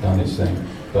had done its thing.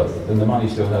 But then the money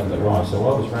still hadn't arrived, so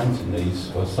I was renting these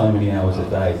for so many hours a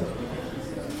day.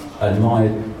 And my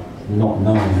not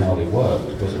knowing how they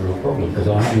worked was a real problem, because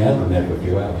I only had them there for a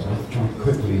few hours. I was trying to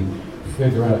quickly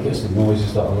figure out, get some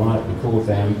noises that I like, record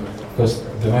them, because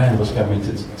the band was coming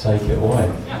to take it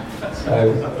away.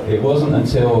 So it wasn't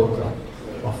until,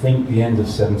 I think, the end of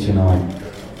 '79,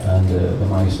 and the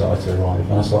money started to arrive,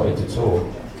 and I started to tour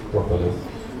properly.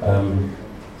 And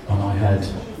I had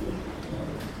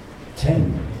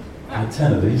 10. I had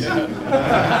 10 of these. I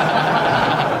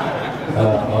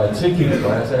had 2 keyboard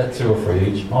players, I had 2 or 3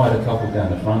 each. I had a couple down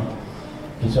the front.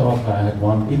 Guitar player had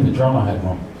one, even the drummer had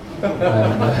one.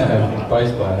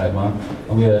 Bass player had one.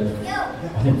 And we had,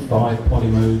 I think, 5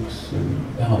 Polymoogs.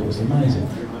 It was amazing.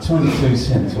 22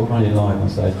 cents all running live on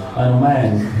stage. And a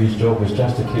man whose job was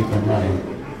just to keep them running.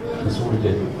 That's all he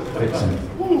did, fix them.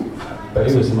 But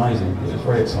it was amazing. It was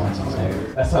very exciting.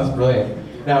 That sounds brilliant.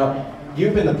 Now,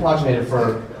 you've been the progenitor for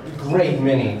a great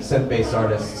many synth-based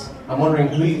artists. I'm wondering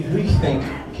who you think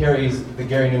carries the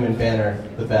Gary Numan banner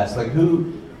the best? Like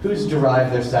who's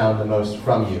derived their sound the most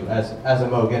from you as a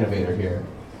Moog innovator here?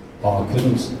 I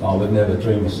would never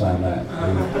dream of saying that.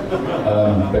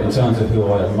 But in terms of who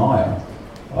I admire,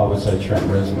 I would say Trent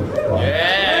Reznor.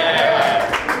 Yeah!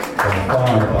 Far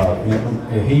and above.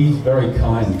 He's very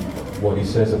kind what he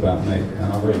says about me, and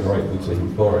I'm very grateful to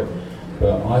him for it.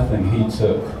 But I think he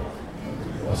took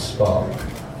a spark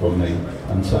from me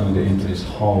and turned it into this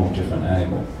whole different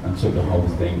animal, and took the whole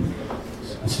thing,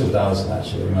 and still does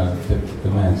actually. You know, the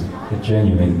man's a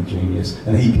genuine genius,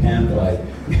 and he can play,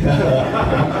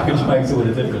 which makes all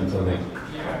the difference, I think.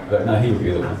 But no, he would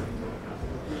be the one.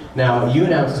 Now, you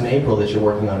announced in April that you're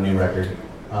working on a new record.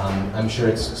 I'm sure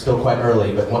it's still quite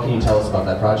early, but what can you tell us about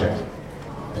that project?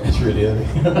 It's really early. I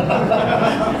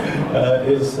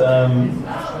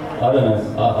don't know,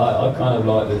 I kind of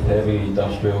like the heavy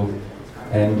industrial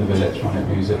end of electronic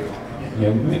music. You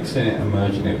know, mixing it and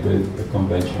merging it with the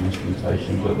conventional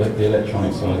instrumentation, but the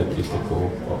electronic side is the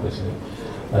core, obviously.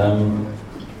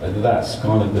 That's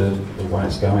kind of the way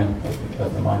it's going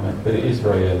at the moment, but it is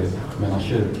very early. I mean, I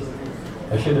should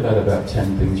have had about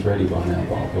 10 things ready by now,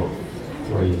 but I've got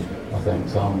 3, I think,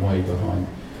 so I'm way behind.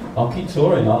 I'll keep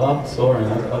touring. I love touring.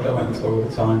 I go out and tour all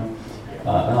the time,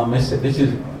 and I miss it. This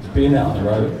is being out on the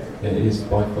road. It is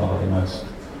by far the most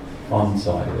fun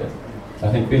side of it.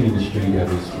 I think being in the studio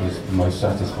is the most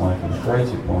satisfying from a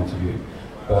creative point of view.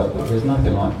 But there's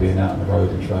nothing like being out on the road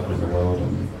and travelling the world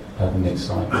and having the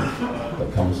excitement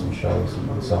that comes from shows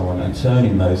and so on, and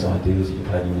turning those ideas that you've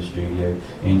had in the studio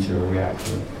into a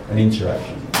reaction, an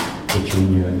interaction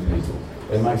between you and the people.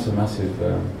 It makes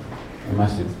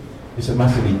it's a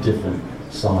massively different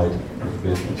side of the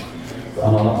business.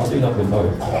 And I do love them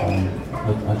both.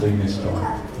 I do miss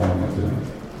time when I'm not doing it.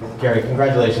 Gary,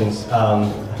 congratulations. I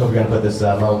hope you're going to put this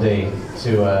Model D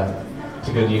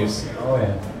to good use. Oh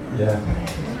yeah.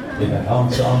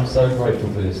 I'm so grateful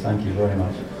for this. Thank you very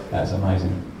much. That's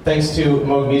amazing. Thanks to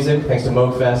Moog Music. Thanks to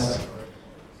Moog Fest.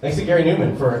 Thanks to Gary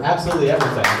Numan for absolutely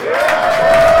everything.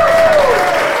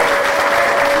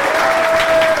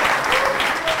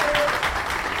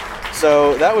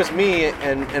 So that was me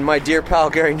and my dear pal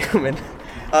Gary Numan,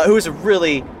 who is a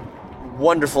really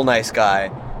wonderful, nice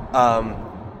guy.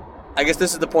 I guess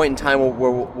this is the point in time where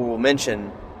we'll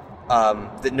mention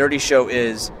that Nerdy Show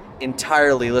is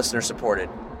entirely listener supported.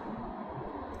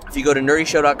 If you go to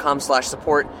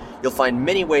nerdyshow.com/support, you'll find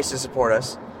many ways to support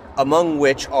us, among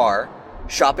which are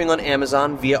shopping on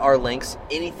Amazon via our links.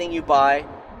 Anything you buy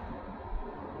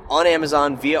on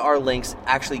Amazon via our links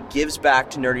actually gives back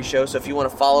to Nerdy Show. So if you want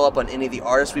to follow up on any of the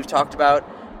artists we've talked about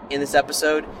in this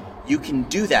episode, you can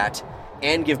do that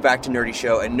and give back to Nerdy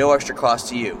Show at no extra cost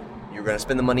to you. You're going to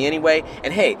spend the money anyway.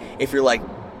 And hey, if you're like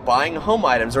buying home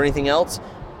items or anything else,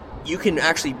 you can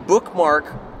actually bookmark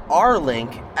our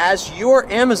link as your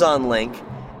Amazon link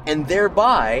and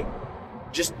thereby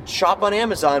just shop on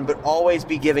Amazon but always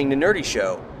be giving to Nerdy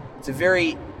Show. It's a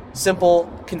very simple,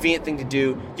 convenient thing to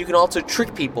do. You can also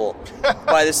trick people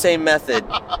by the same method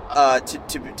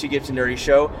to give to Nerdy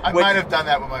Show. I might have done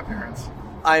that with my parents.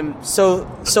 I'm so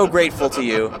grateful to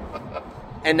you.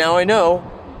 And now I know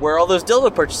where all those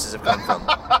dildo purchases have come from.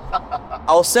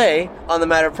 I'll say, on the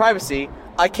matter of privacy,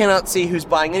 I cannot see who's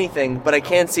buying anything, but I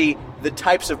can see the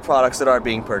types of products that are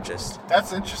being purchased.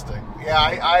 That's interesting.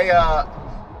 Yeah,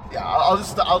 I'll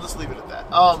just leave it at that.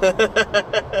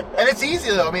 And it's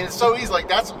easy though. I mean, it's so easy.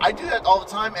 Like I do that all the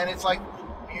time, and it's like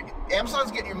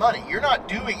Amazon's getting your money. You're not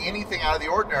doing anything out of the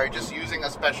ordinary, just using a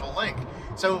special link.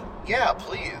 So yeah,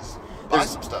 please buy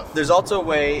some stuff. There's also a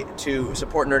way to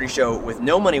support Nerdy Show with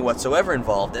no money whatsoever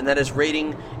involved, and that is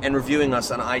rating and reviewing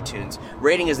us on iTunes.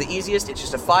 Rating is the easiest. It's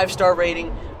just a 5-star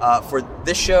rating for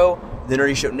this show, the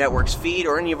Nerdy Show Network's feed,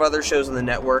 or any of other shows on the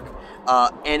network.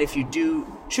 And if you do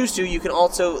choose to, you can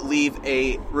also leave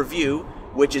a review,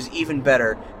 which is even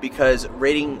better because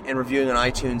rating and reviewing on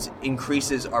iTunes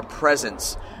increases our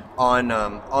presence on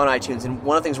iTunes. And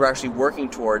one of the things we're actually working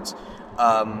towards,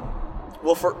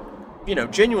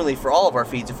 genuinely for all of our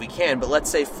feeds if we can, but let's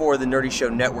say for the Nerdy Show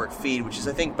Network feed, which is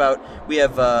I think we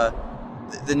have the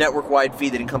network-wide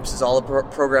feed that encompasses all the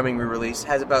programming we release,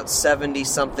 has about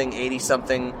 70-something,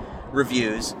 80-something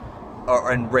reviews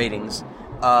and ratings.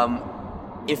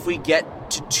 If we get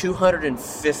to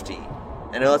 250,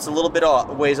 I know that's a little bit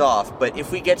ways off, but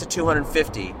if we get to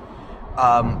 250,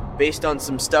 based on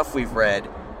some stuff we've read,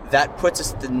 that puts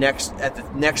us at the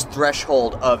next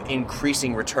threshold of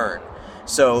increasing return.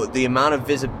 So the amount of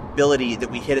visibility that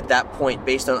we hit at that point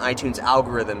based on iTunes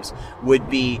algorithms would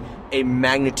be a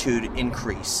magnitude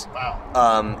increase.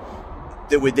 Wow.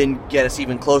 That would then get us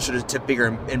even closer to bigger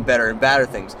and better and badder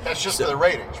things. That's just for the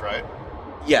ratings, right?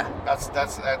 Yeah. That's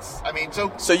I mean,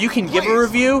 so you can give a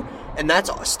review, and that's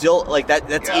still like that.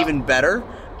 That's even better.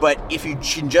 But if you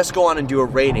can just go on and do a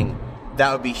rating,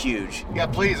 that would be huge. Yeah,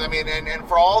 please. I mean, and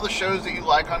for all the shows that you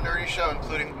like on Nerdy Show,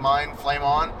 including mine, Flame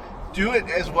On, do it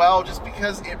as well. Just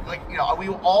because we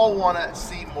all want to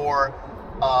see more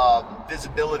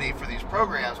visibility for these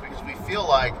programs because we feel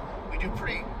like we do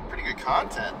pretty good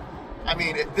content. I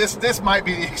mean, this might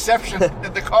be the exception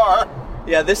in the car.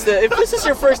 Yeah, if this is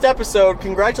your first episode,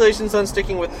 congratulations on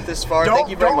sticking with it this far. Thank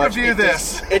you very much. Don't review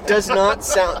this. It does not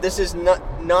sound. This is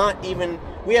not even.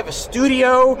 We have a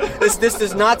studio. This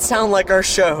does not sound like our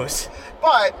shows.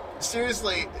 But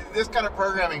seriously, this kind of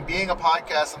programming, being a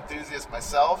podcast enthusiast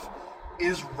myself,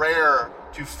 is rare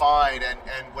to find.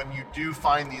 And when you do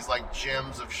find these like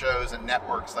gems of shows and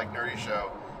networks like Nerdy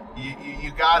Show,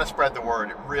 you got to spread the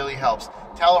word. It really helps.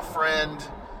 Tell a friend.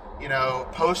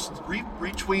 Post,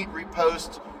 retweet,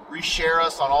 repost, reshare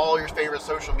us on all your favorite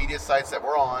social media sites that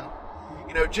we're on.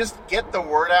 Just get the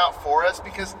word out for us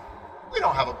because we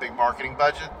don't have a big marketing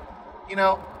budget.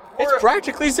 It's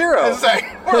practically zero.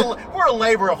 We're a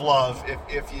labor of love,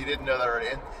 if you didn't know that already.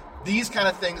 And these kind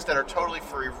of things that are totally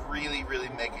free really, really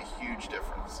make a huge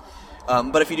difference.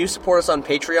 But if you do support us on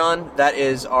Patreon, that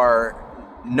is our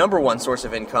number one source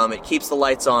of income. It keeps the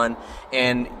lights on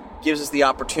and gives us the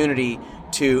opportunity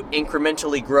to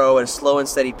incrementally grow at a slow and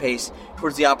steady pace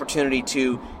towards the opportunity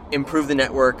to improve the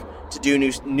network, to do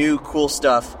new cool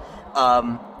stuff,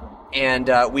 and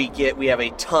we have a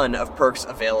ton of perks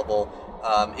available,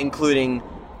 including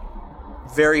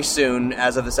very soon,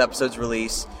 as of this episode's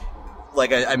release,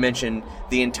 like I mentioned,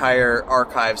 the entire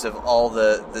archives of all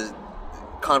the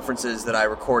conferences that I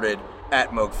recorded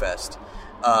at MoogFest.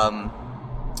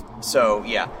 So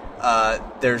yeah.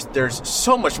 There's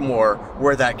so much more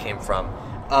where that came from.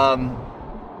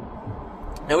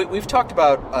 Now we've talked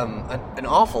about an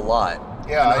awful lot.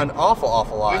 Yeah, an awful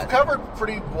lot. We've covered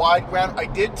pretty wide ground. I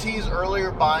did tease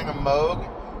earlier buying a Moog,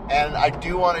 and I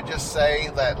do want to just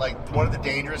say that like one of the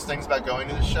dangerous things about going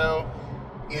to the show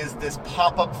is this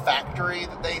pop-up factory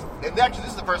that and actually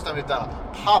this is the first time they've done a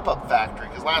pop-up factory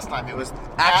because last time it was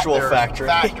actual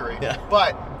factory. Yeah.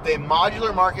 But the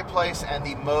modular marketplace and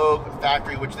the Moog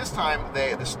factory, which this time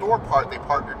the store part they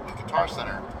partnered with Guitar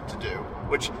Center to do,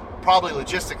 which probably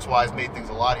logistics-wise made things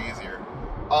a lot easier.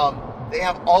 They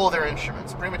have all of their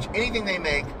instruments, pretty much anything they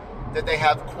make that they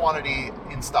have quantity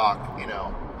in stock,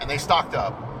 and they stocked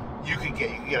up. You could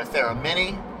get a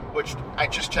Theremin, which I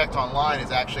just checked online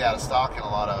is actually out of stock in a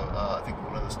lot of I think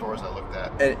one of the stores I looked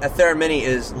at. A Theremin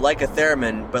is like a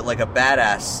theremin, but like a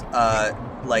badass,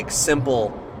 like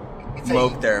simple. It's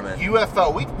Moog Theremin.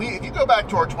 UFO. We if you go back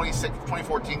to our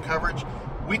 2014 coverage,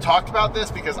 we talked about this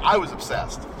because I was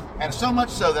obsessed. And so much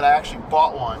so that I actually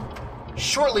bought one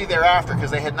shortly thereafter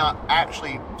because they had not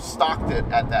actually stocked it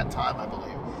at that time, I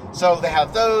believe. So they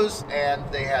have those, and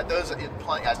they had those in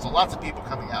plenty. I saw lots of people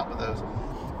coming out with those.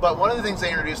 But one of the things they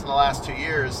introduced in the last 2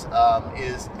 years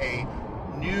is a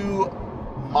new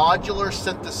modular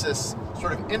synthesis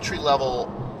sort of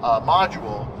entry-level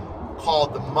module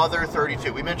called the Mother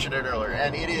 32. We mentioned it earlier,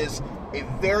 and it is a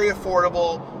very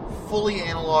affordable, fully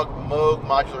analog Moog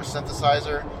modular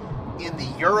synthesizer in the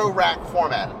Eurorack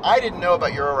format. I didn't know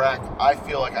about Eurorack. I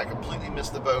feel like I completely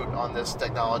missed the boat on this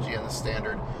technology and this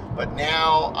standard, but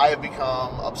now I have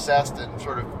become obsessed and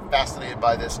sort of fascinated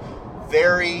by this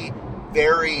very,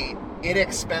 very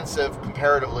inexpensive,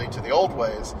 comparatively to the old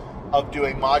ways, of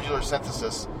doing modular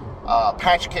synthesis.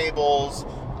 Patch cables,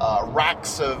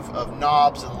 racks of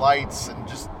knobs and lights, and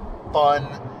just fun.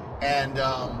 And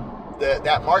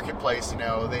that marketplace,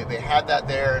 they had that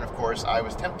there, and of course I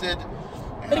was tempted.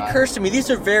 It occurs to me these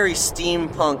are very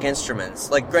steampunk instruments.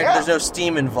 Like, granted, there's no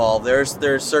steam involved.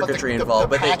 There's circuitry involved,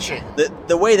 but patching.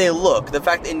 The way they look, the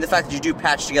fact that you do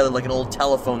patch together like an old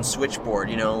telephone switchboard,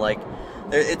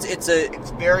 it's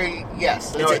very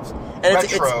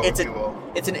retro, if you will.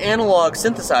 It's an analog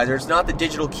synthesizer. It's not the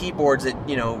digital keyboards that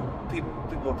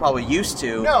people are probably used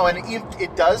to. No, and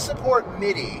it does support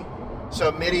MIDI.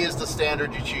 So MIDI is the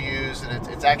standard that you use, and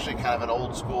it's actually kind of an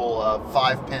old school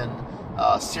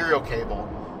 5-pin serial cable.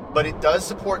 But it does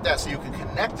support that, so you can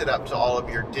connect it up to all of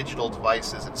your digital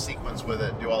devices and sequence with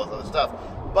it and do all this other stuff.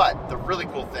 But the really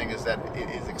cool thing is that it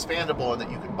is expandable and that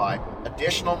you can buy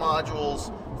additional modules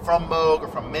from Moog or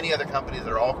from many other companies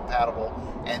that are all compatible,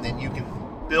 and then you can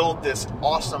build this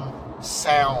awesome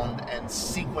sound and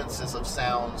sequences of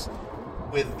sounds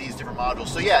with these different modules.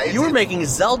 So yeah, you were making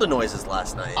Zelda noises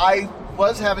last night. I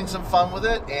was having some fun with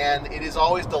it, and it is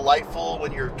always delightful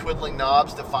when you're twiddling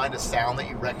knobs to find a sound that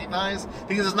you recognize,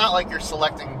 because it's not like you're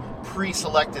selecting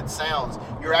pre-selected sounds.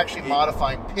 You're actually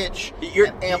modifying pitch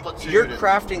and amplitude. You're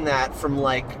crafting that from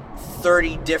like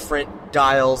 30 different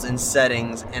dials and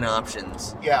settings and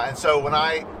options. Yeah, and so when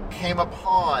I came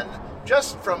upon,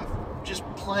 just from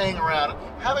playing around,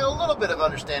 having a little bit of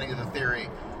understanding of the theory,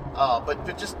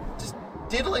 but just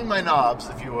diddling my knobs,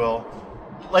 if you will,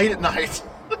 late at night,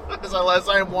 as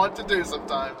I want to do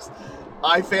sometimes,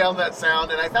 I found that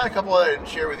sound, and I found a couple that I didn't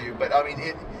share with you, but I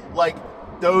mean,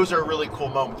 those are really cool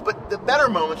moments. But the better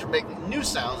moments are making new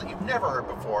sounds that you've never heard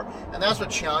before, and that's what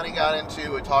Chiani got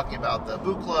into, talking about the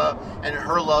Buchla and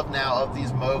her love now of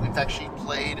these Moog. In fact, she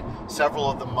played several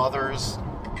of the mothers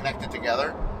connected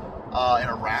together in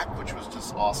a rack, which was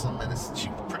just awesome, and she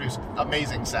produced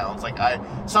amazing sounds. Like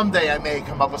someday I may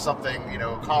come up with something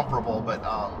comparable, but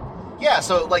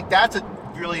so like that's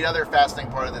really another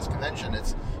fascinating part of this convention.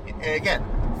 It's again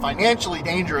financially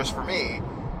dangerous for me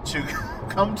to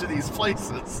come to these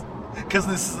places because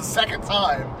this is the second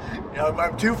time.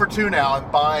 I'm 2 for 2 now. I'm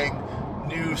buying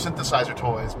new synthesizer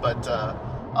toys, but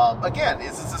again,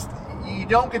 it's just you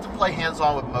don't get to play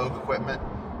hands-on with Moog equipment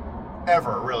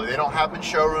ever. Really, they don't have them in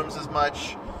showrooms as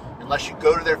much. Unless you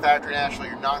go to their factory in Asheville,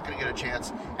 you're not going to get a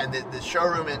chance. And the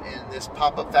showroom in this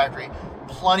pop-up factory,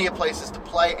 plenty of places to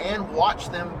play and watch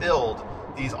them build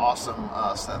these awesome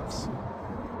synths.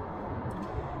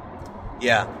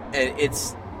 Yeah, and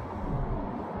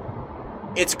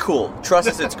it's cool. Trust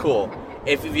us, it's cool.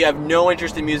 If you have no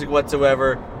interest in music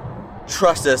whatsoever,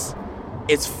 trust us,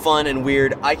 it's fun and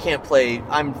weird. I can't play.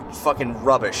 I'm fucking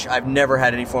rubbish. I've never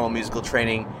had any formal musical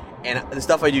training, and the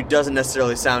stuff I do doesn't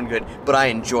necessarily sound good, but I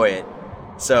enjoy it.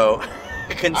 So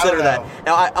consider that.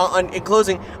 Now, in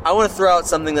closing, I want to throw out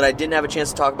something that I didn't have a chance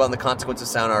to talk about in the Consequence of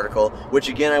Sound article, which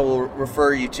again I will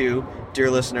refer you to,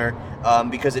 dear listener,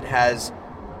 because it has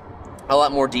a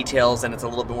lot more details and it's a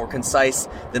little bit more concise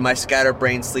than my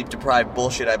scatterbrained, sleep-deprived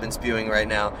bullshit I've been spewing right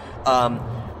now.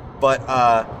 But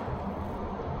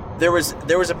there was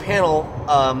a panel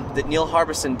that Neil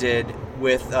Harbison did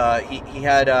with he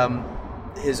had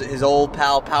his old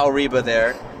pal Pau Reba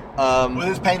there. With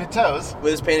his painted toes.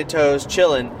 With his painted toes,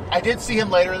 chilling. I did see him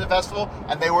later in the festival,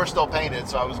 and they were still painted,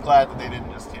 so I was glad that they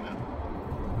didn't just,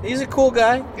 He's a cool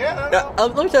guy. Yeah. Now,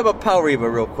 let me talk about Pau Reba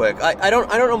real quick. I don't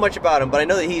know much about him, but I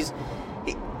know that he's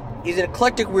an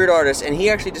eclectic weird artist, and he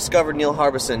actually discovered Neil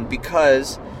Harbison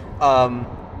because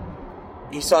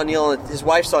he saw Neil. His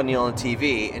wife saw Neil on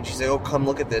TV, and she said, "Oh, come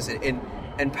look at this."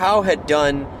 And Pau had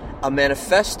done a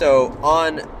manifesto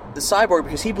on the cyborg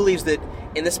because he believes that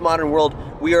in this modern world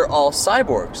we are all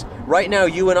cyborgs. Right now,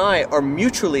 you and I are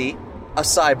mutually a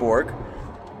cyborg.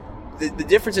 The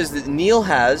difference is that Neil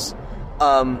has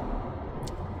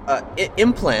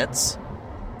implants,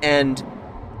 and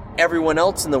everyone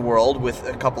else in the world, with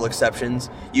a couple exceptions,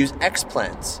 use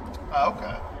explants. Oh,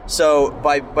 okay. So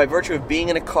by virtue of being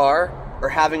in a car or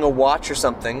having a watch or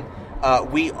something,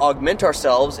 we augment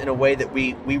ourselves in a way that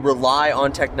we rely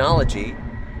on technology,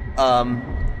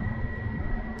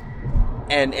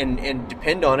 and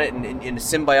depend on it in a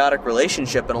symbiotic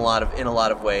relationship in a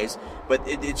lot of ways. But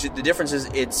the difference is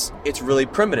it's really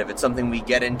primitive. It's something we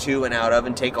get into and out of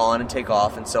and take on and take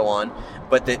off and so on.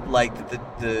 But that like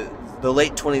the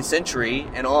late 20th century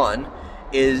and on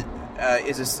is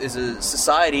a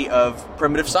society of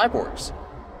primitive cyborgs.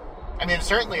 I mean,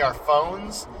 certainly our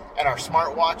phones and our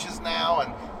smartwatches now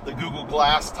and the Google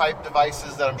Glass type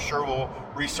devices that I'm sure will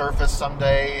resurface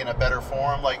someday in a better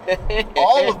form, like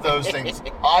all of those things,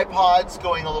 iPods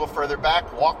going a little further back,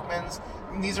 Walkmans,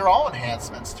 I mean, these are all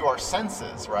enhancements to our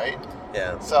senses, right?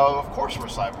 Yeah. So of course we're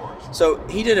cyborgs. So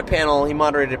he did a panel, he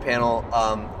moderated a panel,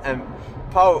 and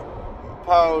Pau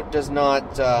does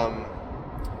not,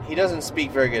 he doesn't speak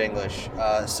very good English,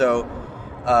 so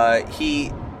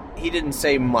he didn't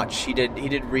say much. He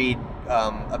did read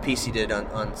a piece he did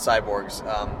on cyborgs,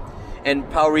 and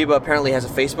Pau Reba apparently has a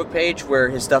Facebook page where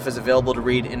his stuff is available to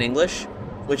read in English,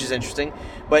 which is interesting.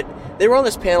 But they were on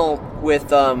this panel with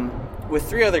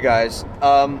 3 other guys.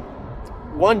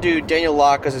 One dude, Daniel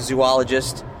Locke, is a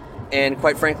zoologist, and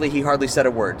quite frankly, he hardly said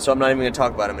a word, so I'm not even going to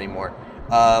talk about him anymore.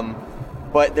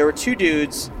 But there were 2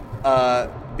 dudes,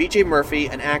 BJ Murphy,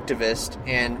 an activist,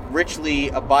 and Rich Lee,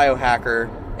 a biohacker,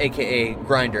 a.k.a.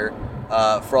 Grinder,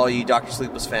 for all you Dr.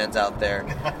 Sleepless fans out there.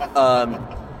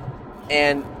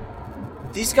 And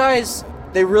these guys,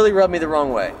 they really rubbed me the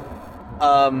wrong way.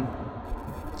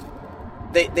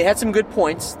 They had some good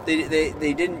points.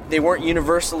 They weren't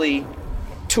universally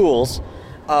tools,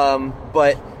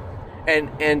 but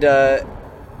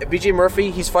BJ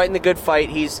Murphy, he's fighting the good fight.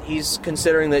 He's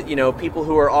considering that people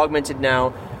who are augmented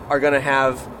now are going to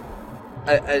have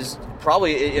as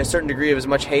probably a certain degree of as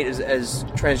much hate as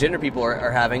transgender people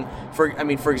are having.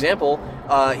 For example,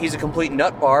 he's a complete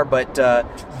nut bar, but the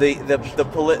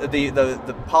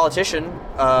politician,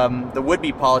 the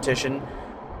would-be politician,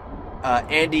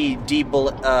 Andy D.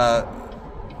 What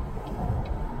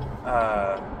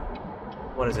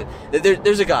is it?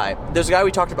 There's a guy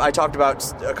I talked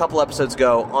about a couple episodes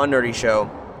ago on Nerdy Show.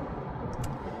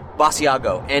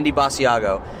 Basiago, Andy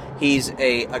Basiago. He's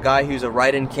a guy who's a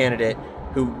write-in candidate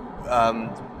who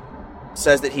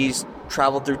says that he's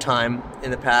traveled through time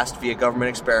in the past via government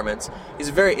experiments. It's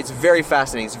very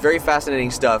fascinating. It's very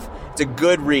fascinating stuff. It's a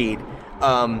good read.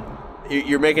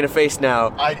 You're making a face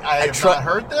now. I have not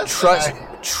heard this.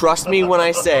 Trust me when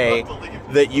I say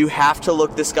that you have to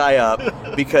look this guy up,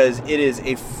 because it is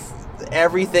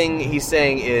everything he's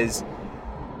saying is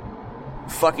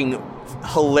fucking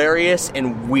hilarious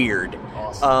and weird.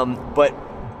 Awesome. But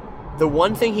the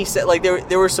one thing he said, like,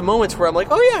 there were some moments where I'm like,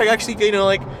 oh yeah, actually,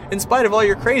 like, in spite of all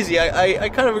your crazy, I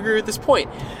kind of agree with this point,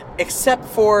 except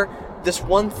for this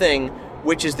one thing,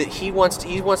 which is that he wants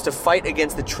to fight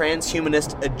against the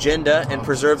transhumanist agenda and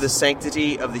preserve the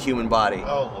sanctity of the human body.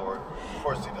 Oh Lord, of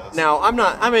course he does. Now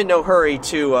I'm in no hurry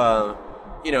to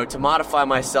modify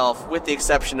myself, with the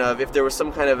exception of if there was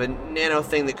some kind of a nano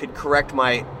thing that could correct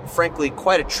my, frankly,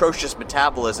 quite atrocious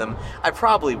metabolism, I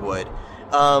probably would.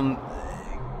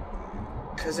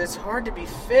 Because it's hard to be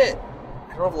fit.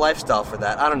 I don't have a lifestyle for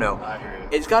that. I don't know. I hear you.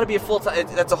 It's got to be a full-time...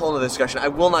 That's a whole other discussion. I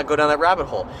will not go down that rabbit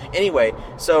hole. Anyway,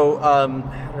 so... how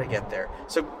did I get there?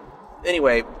 So,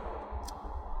 anyway...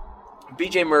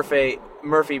 B.J. Murphy,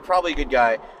 probably a good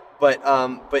guy, but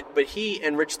he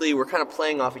and Rich Lee were kind of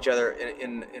playing off each other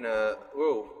in a...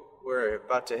 Whoa, we're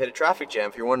about to hit a traffic jam.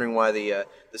 If you're wondering why the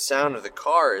sound of the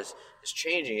car is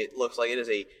changing, it looks like it is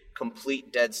a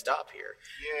complete dead stop here.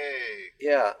 Yay.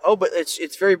 Yeah. Oh, but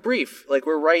it's very brief. Like,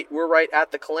 we're right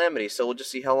at the calamity, so we'll just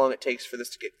see how long it takes for this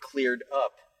to get cleared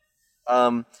up.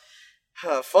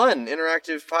 Fun,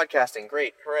 interactive podcasting.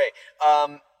 Great. Hooray.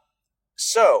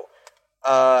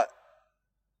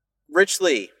 Rich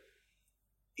Lee,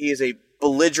 he is a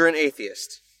belligerent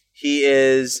atheist. He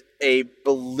is a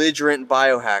belligerent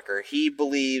biohacker. He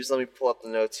believes, let me pull up the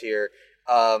notes here.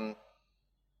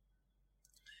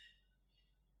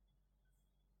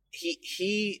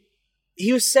 He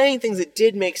was saying things that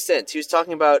did make sense. He was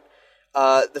talking about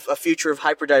a future of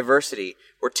hyperdiversity,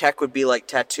 where tech would be like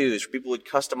tattoos, where people would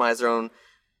customize their own,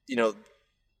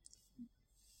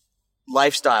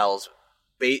 lifestyles,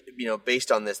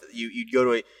 based on this. You'd go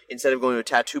to instead of going to a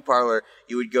tattoo parlor,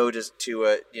 you would go to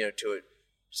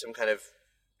some kind of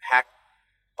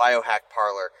biohack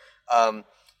parlor.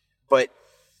 But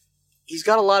he's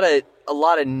got a lot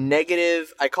of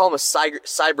negative. I call him a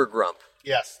cyber grump.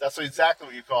 Yes, that's exactly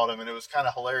what you called him, and it was kind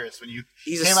of hilarious when you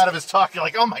came out of his talk. You're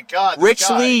like, "Oh my god, this Rich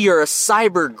guy." Lee, you're a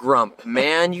cyber grump,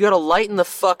 man. You got to lighten the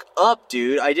fuck up,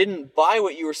 dude. I didn't buy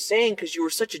what you were saying because you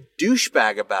were such a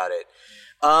douchebag about it.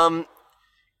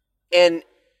 And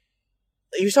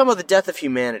he was talking about the death of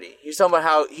humanity. He was talking about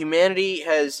how humanity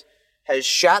has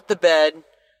shot the bed.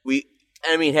 We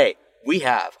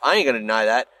have. I ain't gonna deny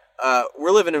that.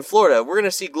 We're living in Florida. We're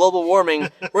gonna see global warming.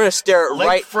 We're gonna stare it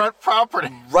Lakefront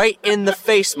property right in the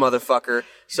face, motherfucker.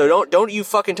 So don't you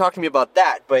fucking talk to me about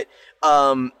that. But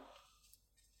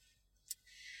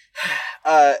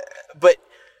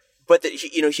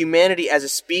that humanity as a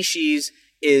species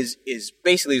is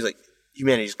basically like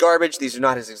humanity's garbage. These are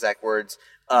not his exact words.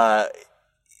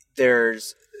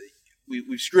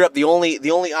 We've screwed up. The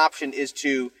only option is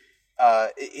to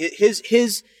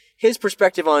his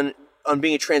perspective on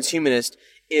being a transhumanist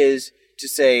is to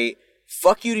say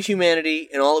fuck you to humanity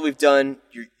and all that we've done.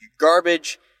 You're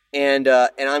garbage, and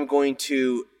I'm going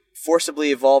to forcibly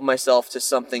evolve myself to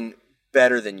something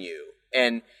better than you,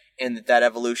 and that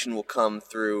evolution will come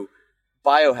through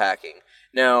biohacking.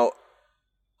 Now,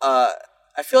 I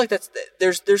feel like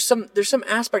there's some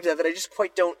aspect of it I just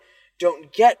quite don't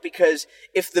get, because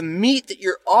if the meat that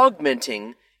you're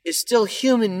augmenting is still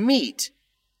human meat,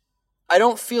 I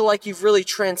don't feel like you've really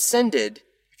transcended.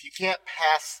 If you can't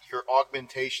pass your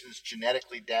augmentations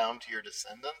genetically down to your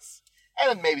descendants, and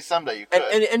then maybe someday you could.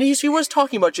 And he was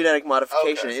talking about genetic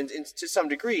modification to some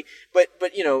degree, but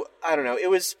I don't know. It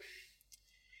was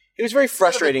very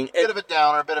frustrating. Bit of a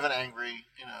downer, a bit of an angry,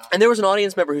 And there was an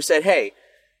audience member who said, "Hey,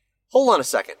 hold on a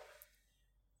second.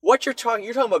 What you're talking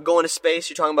about going to space.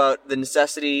 You're talking about the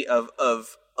necessity of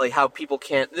like how people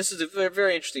can't." This is a very,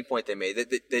 very interesting point they made.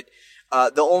 That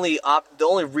the only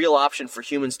real option for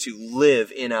humans to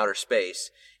live in outer space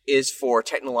is for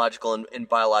technological and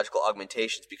biological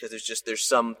augmentations, because there's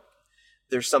some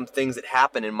things that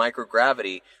happen in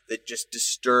microgravity that just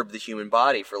disturb the human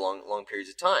body for long periods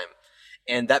of time,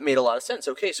 and that made a lot of sense.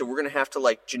 Okay, so we're going to have to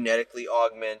like genetically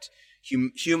augment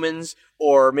humans,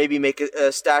 or maybe make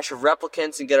a stash of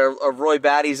replicants and get a Roy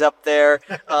Batty's up there,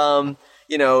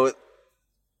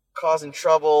 causing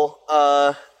trouble.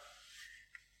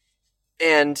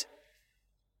 And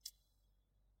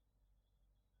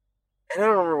I don't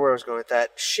remember where I was going with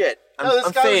that. Shit,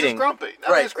 I'm guy fading. Was just grumpy.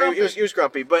 Right, he was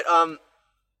grumpy. But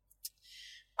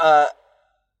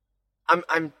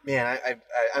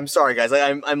I'm sorry, guys.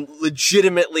 I'm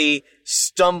legitimately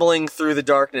stumbling through the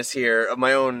darkness here of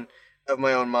my own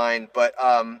mind. But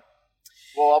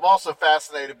well, I'm also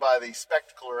fascinated by the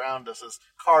spectacle around us as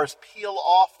cars peel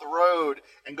off the road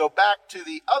and go back to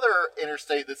the other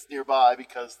interstate that's nearby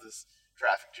because this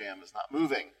traffic jam is not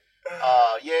moving.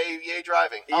 Yay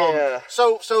driving. Yeah.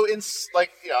 So in I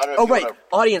don't know. Oh right,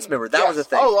 audience member. That was the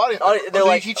thing. Oh, audience member. They're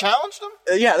like, he challenged them.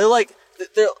 Yeah, they're like,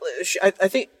 I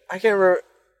think I can't remember.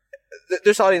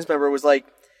 This audience member was like,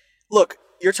 "Look,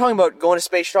 you're talking about going to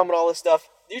space, you're talking about all this stuff.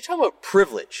 You're talking about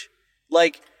privilege.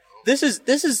 Like, this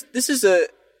is a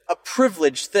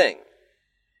privileged thing.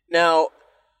 Now,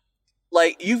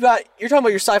 like you're talking about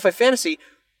your sci-fi fantasy.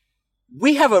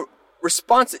 We have a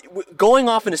response going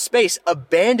off into space,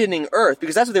 abandoning Earth,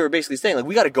 because that's what they were basically saying. Like,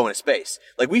 we got to go into space.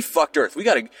 Like, we fucked Earth. We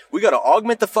got to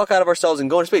augment the fuck out of ourselves and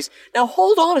go into space. Now,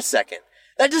 hold on a second.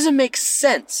 That doesn't make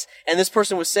sense." And this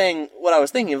person was saying what I was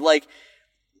thinking of. Like,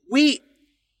 we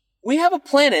have a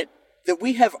planet that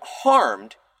we have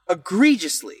harmed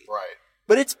egregiously. Right.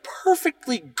 But it's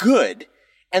perfectly good.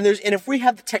 And if we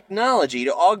have the technology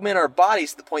to augment our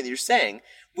bodies to the point that you're saying,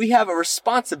 we have a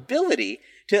responsibility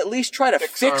to at least try to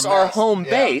fix our home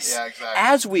base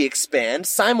as we expand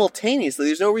simultaneously.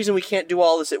 There's no reason we can't do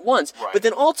all this at once. Right. But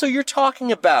then also you're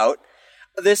talking about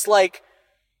this like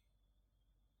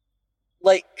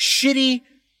shitty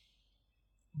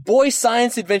boy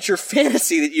science adventure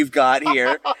fantasy that you've got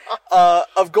here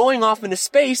of going off into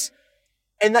space,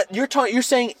 and that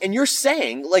you're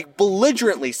saying like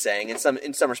belligerently saying in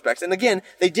some respects. And again,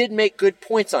 they did make good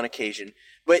points on occasion,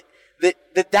 but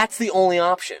that's the only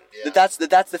option. Yeah. That's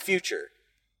the future.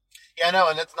 Yeah, I know,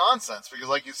 and it's nonsense because,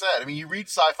 like you said, I mean, you read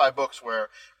sci-fi books where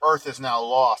Earth is now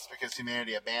lost because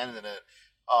humanity abandoned it,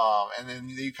 and then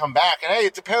you come back and hey,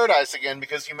 it's a paradise again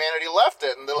because humanity left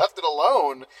it and they left it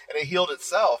alone and it healed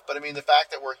itself. But I mean, the fact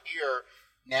that we're here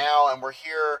now and we're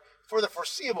here for the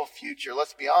foreseeable future.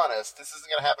 Let's be honest, this isn't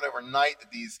going to happen overnight. That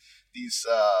these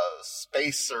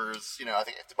spacers, I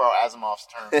think to borrow Asimov's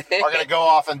term, are going to go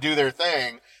off and do their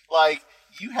thing. Like,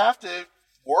 you have to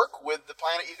work with the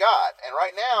planet you got. And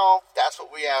right now, that's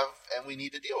what we have, and we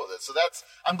need to deal with it. So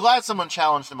I'm glad someone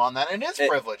challenged him on that. And it's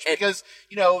privilege because,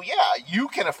 you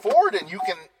can afford and you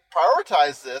can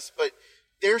prioritize this, but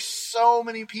there's so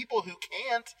many people who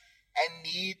can't and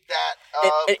need that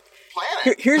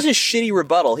planet. Here's his shitty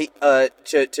rebuttal. He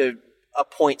to a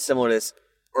point similar to this,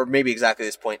 or maybe exactly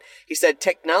this point. He said,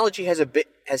 technology has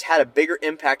had a bigger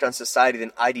impact on society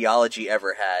than ideology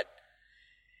ever had.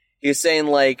 He was saying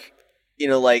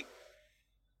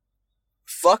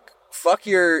fuck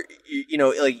your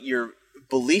your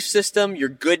belief system, your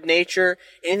good nature,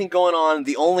 anything going on.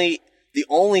 The only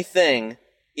thing,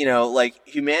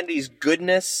 humanity's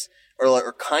goodness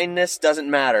or kindness doesn't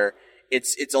matter.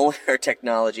 It's only our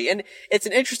technology. And it's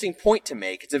an interesting point to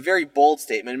make. It's a very bold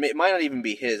statement. It might not even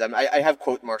be his. I have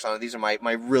quote marks on it. These are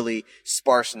my really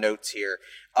sparse notes here.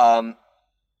 But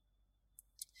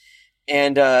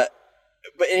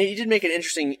he did make it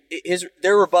interesting.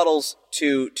 Their rebuttals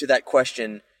to that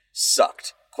question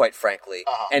sucked, quite frankly.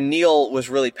 Uh-huh. And Neil was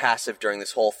really passive during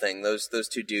this whole thing. Those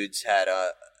two dudes had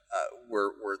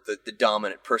were the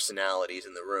dominant personalities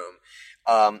in the room.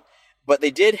 But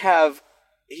they did have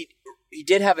he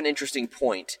did have an interesting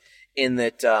point in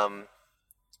that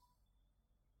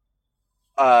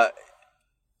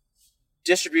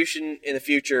distribution in the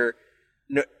future.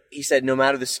 He said, no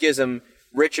matter the schism,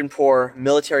 rich and poor,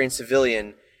 military and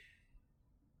civilian,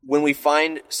 when we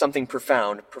find something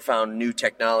profound new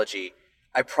technology,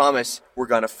 I promise we're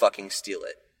gonna fucking steal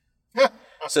it.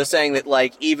 So saying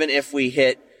that, even if we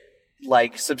hit,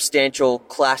 substantial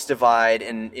class divide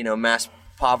and, mass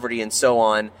poverty and so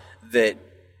on, that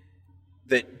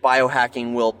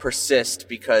biohacking will persist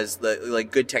because the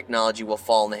good technology will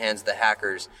fall in the hands of the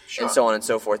hackers. Sure. And so on and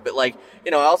so forth. But I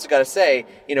also got to say,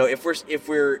 if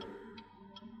we're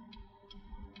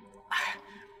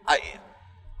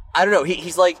I don't know.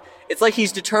 He's it's like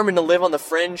he's determined to live on the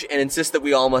fringe and insist that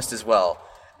we all must as well.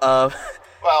 Well,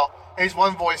 he's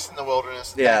one voice in the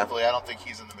wilderness. Yeah. Thankfully, I don't think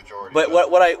he's in the majority. But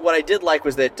what I did like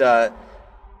was that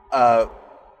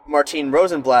Martine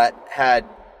Rosenblatt had.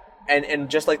 And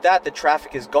just like that, the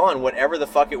traffic is gone, whatever the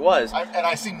fuck it was. And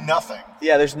I see nothing.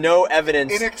 Yeah, there's no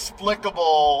evidence.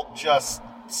 Inexplicable, just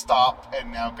stop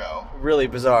and now go. Really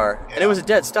bizarre. Yeah. And it was a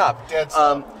dead stop. Dead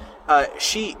stop.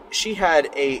 She had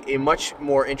a much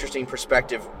more interesting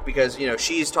perspective because,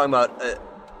 she's talking about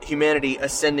humanity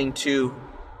ascending to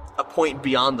a point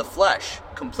beyond the flesh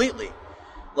completely.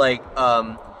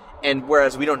 And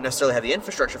whereas we don't necessarily have the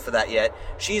infrastructure for that yet,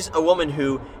 she's a woman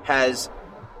who has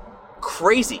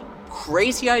crazy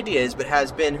crazy ideas, but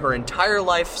has been her entire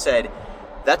life said,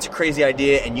 that's a crazy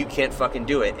idea and you can't fucking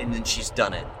do it, and then she's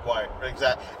done it. Right,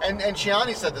 exactly. And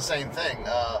Shiani said the same thing.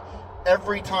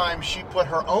 Every time she put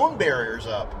her own barriers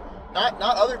up, not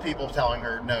other people telling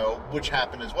her no, which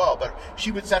happened as well, but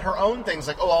she would set her own things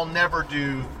like, oh, I'll never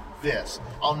do this.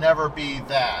 I'll never be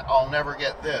that. I'll never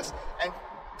get this. And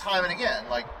time and again,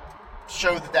 like,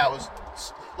 showed that was,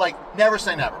 like, never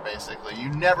say never, basically. You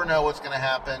never know what's going to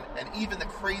happen, and even the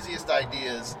craziest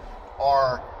ideas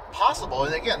are possible.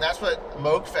 And again, that's what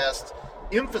Moogfest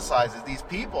emphasizes, these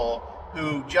people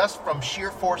who just from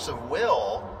sheer force of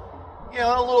will, you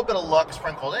know, and a little bit of luck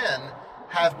sprinkled in,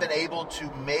 have been able to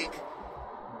make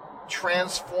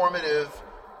transformative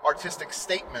artistic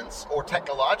statements or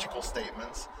technological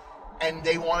statements, and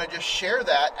they want to just share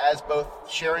that as both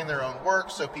sharing their own work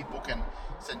so people can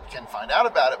find out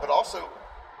about it, but also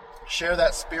share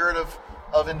that spirit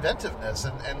of inventiveness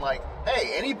and like,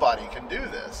 hey, anybody can do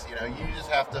this. You know, you just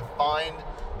have to find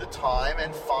the time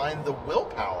and find the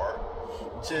willpower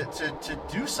to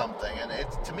do something. And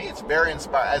to me, it's very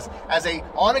inspiring. As a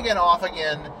on again, off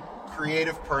again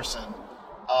creative person,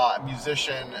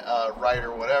 musician,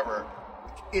 writer, whatever,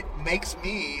 it makes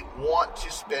me want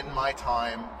to spend my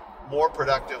time more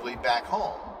productively back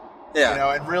home. Yeah. You know,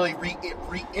 and really it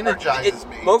re-energizes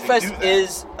me. Moogfest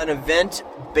is an event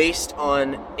based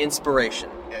on inspiration.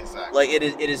 Yeah, exactly. Like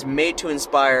it is made to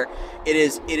inspire. It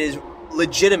is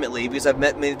legitimately, because I've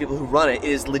met many people who run it, it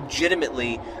is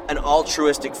legitimately an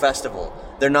altruistic festival.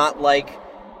 They're not like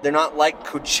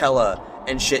Coachella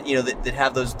and shit, you know, that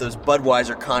have those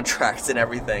Budweiser contracts and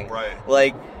everything. Right.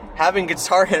 Like having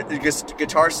Guitar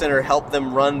Center help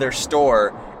them run their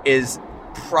store is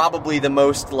probably the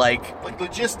most it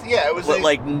was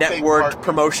like networked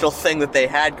promotional thing that they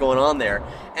had going on there.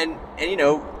 And you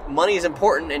know, money is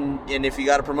important, and if you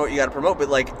got to promote, you got to promote. But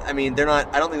like, I mean,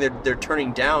 I don't think they're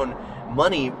turning down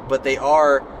money, but they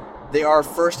are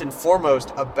first and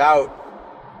foremost about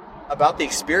the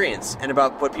experience and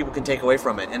about what people can take away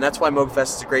from it. And that's why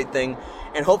Moogfest is a great thing.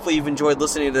 And hopefully you've enjoyed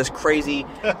listening to this crazy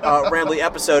rambly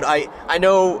episode. I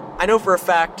know for a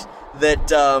fact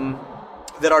that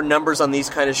our numbers on these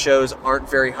kind of shows aren't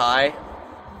very high.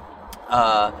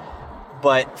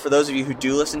 But for those of you who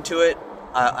do listen to it,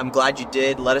 I'm glad you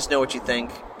did. Let us know what you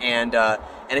think. And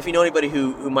if you know anybody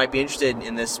who might be interested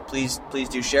in this, please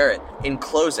do share it. In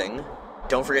closing,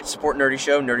 don't forget to support Nerdy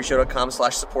Show,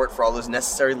 nerdyshow.com/support for all those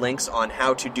necessary links on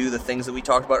how to do the things that we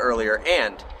talked about earlier.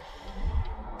 And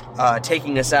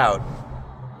taking us out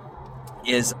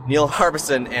is Neil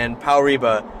Harbison and Pau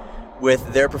Riba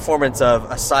with their performance of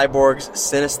A Cyborg's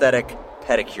Synesthetic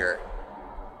Pedicure.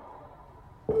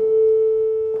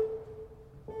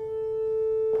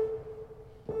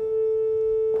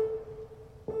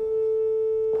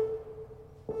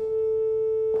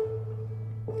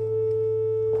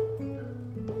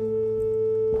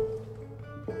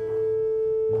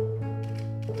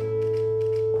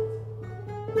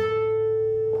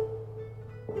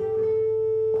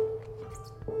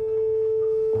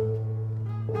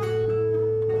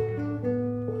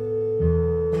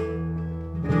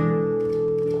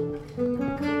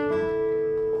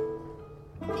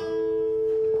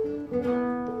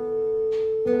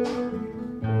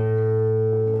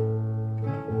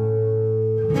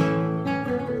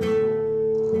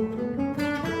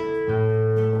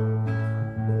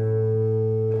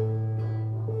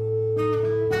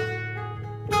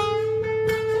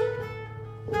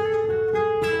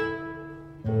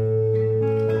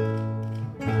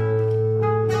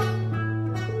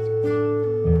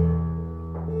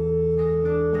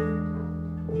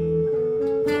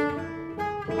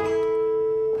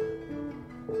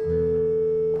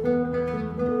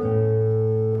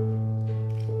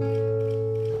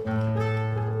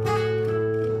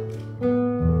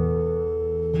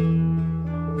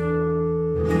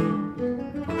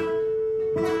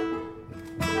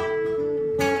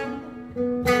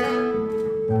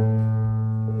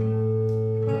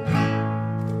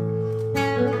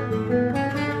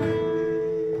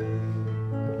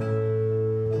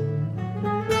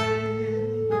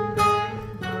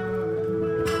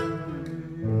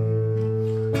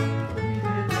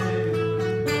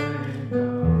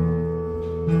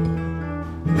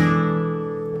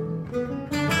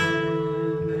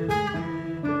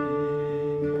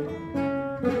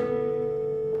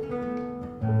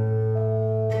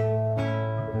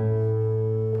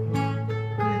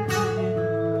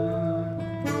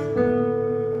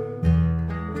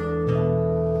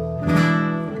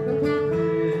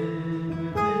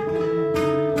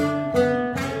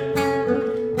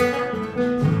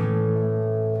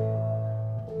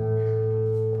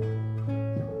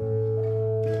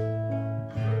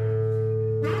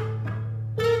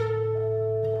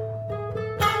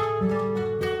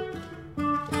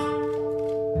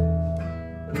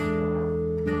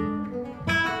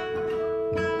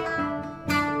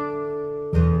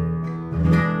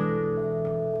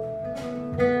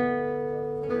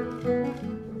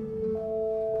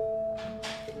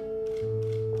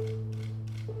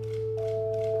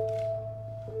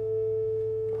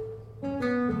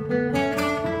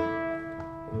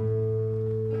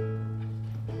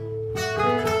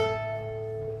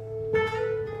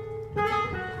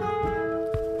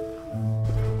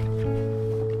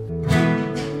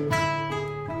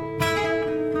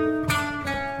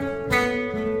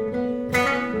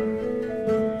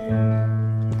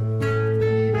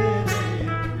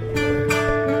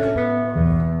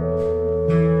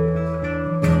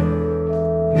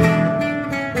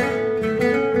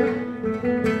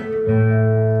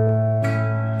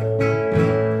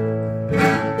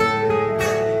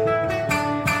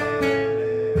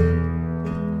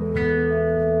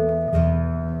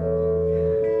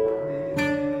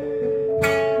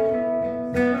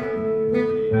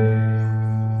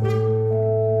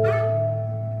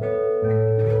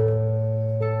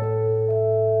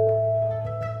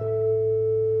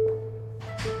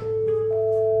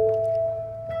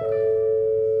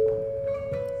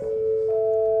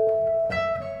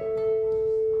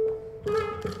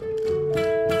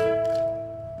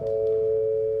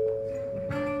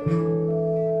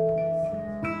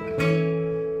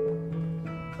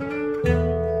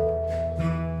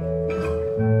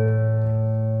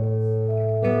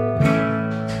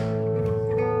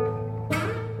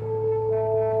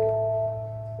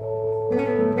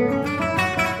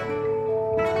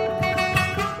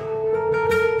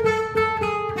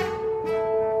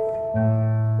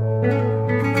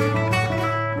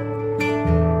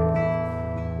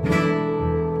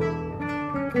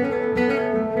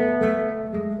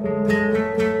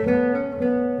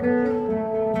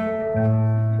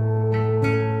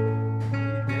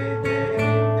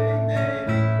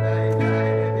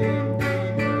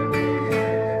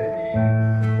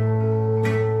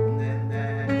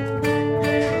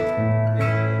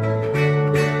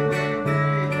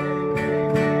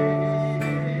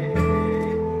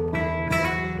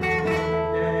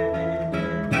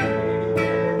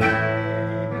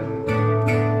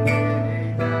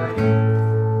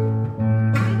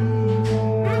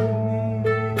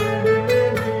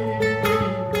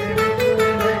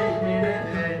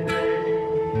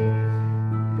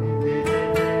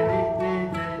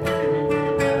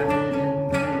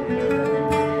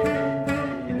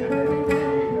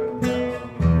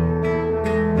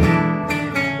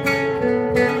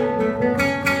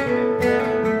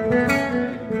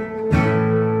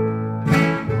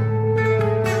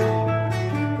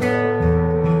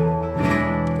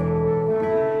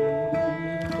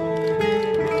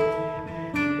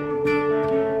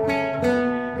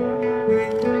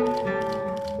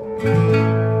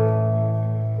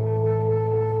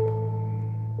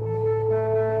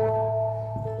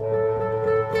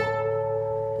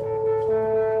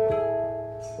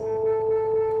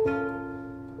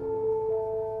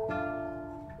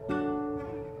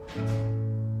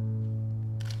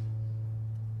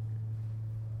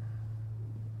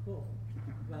 Cool.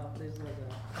 Well, there's like a...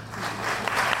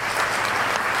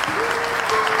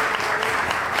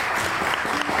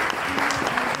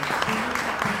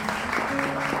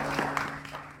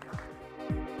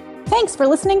 Thanks for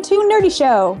listening to Nerdy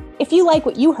Show. If you like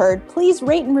what you heard, please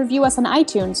rate and review us on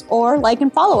iTunes or like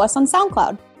and follow us on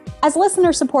SoundCloud. As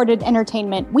listener-supported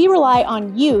entertainment, we rely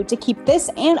on you to keep this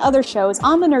and other shows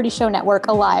on the Nerdy Show Network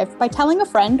alive by telling a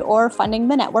friend or funding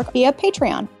the network via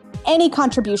Patreon. Any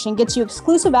contribution gets you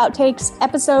exclusive outtakes,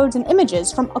 episodes, and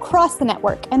images from across the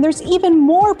network, and there's even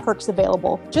more perks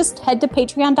available. Just head to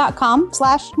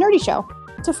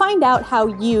patreon.com/nerdyshow. To find out how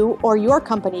you or your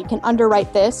company can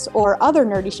underwrite this or other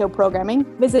Nerdy Show programming,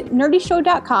 visit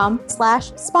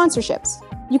nerdyshow.com/sponsorships.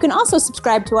 You can also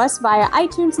subscribe to us via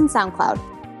iTunes and SoundCloud.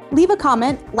 Leave a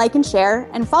comment, like and share,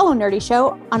 and follow Nerdy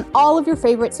Show on all of your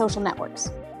favorite social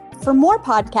networks. For more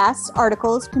podcasts,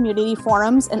 articles, community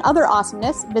forums, and other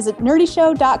awesomeness, visit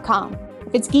nerdyshow.com.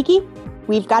 If it's geeky,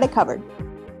 we've got it covered.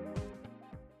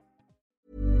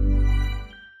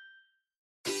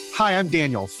 Hi, I'm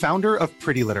Daniel, founder of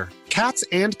Pretty Litter. Cats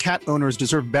and cat owners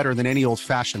deserve better than any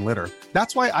old-fashioned litter.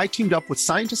 That's why I teamed up with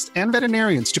scientists and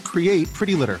veterinarians to create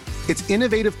Pretty Litter. Its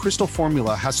innovative crystal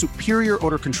formula has superior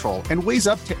odor control and weighs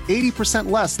up to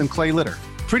 80% less than clay litter.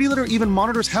 Pretty Litter even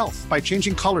monitors health by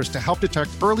changing colors to help detect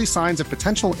early signs of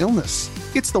potential illness.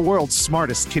 It's the world's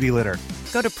smartest kitty litter.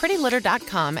 Go to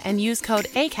prettylitter.com and use code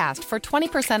ACAST for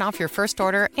 20% off your first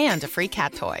order and a free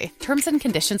cat toy. Terms and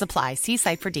conditions apply. See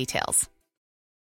site for details.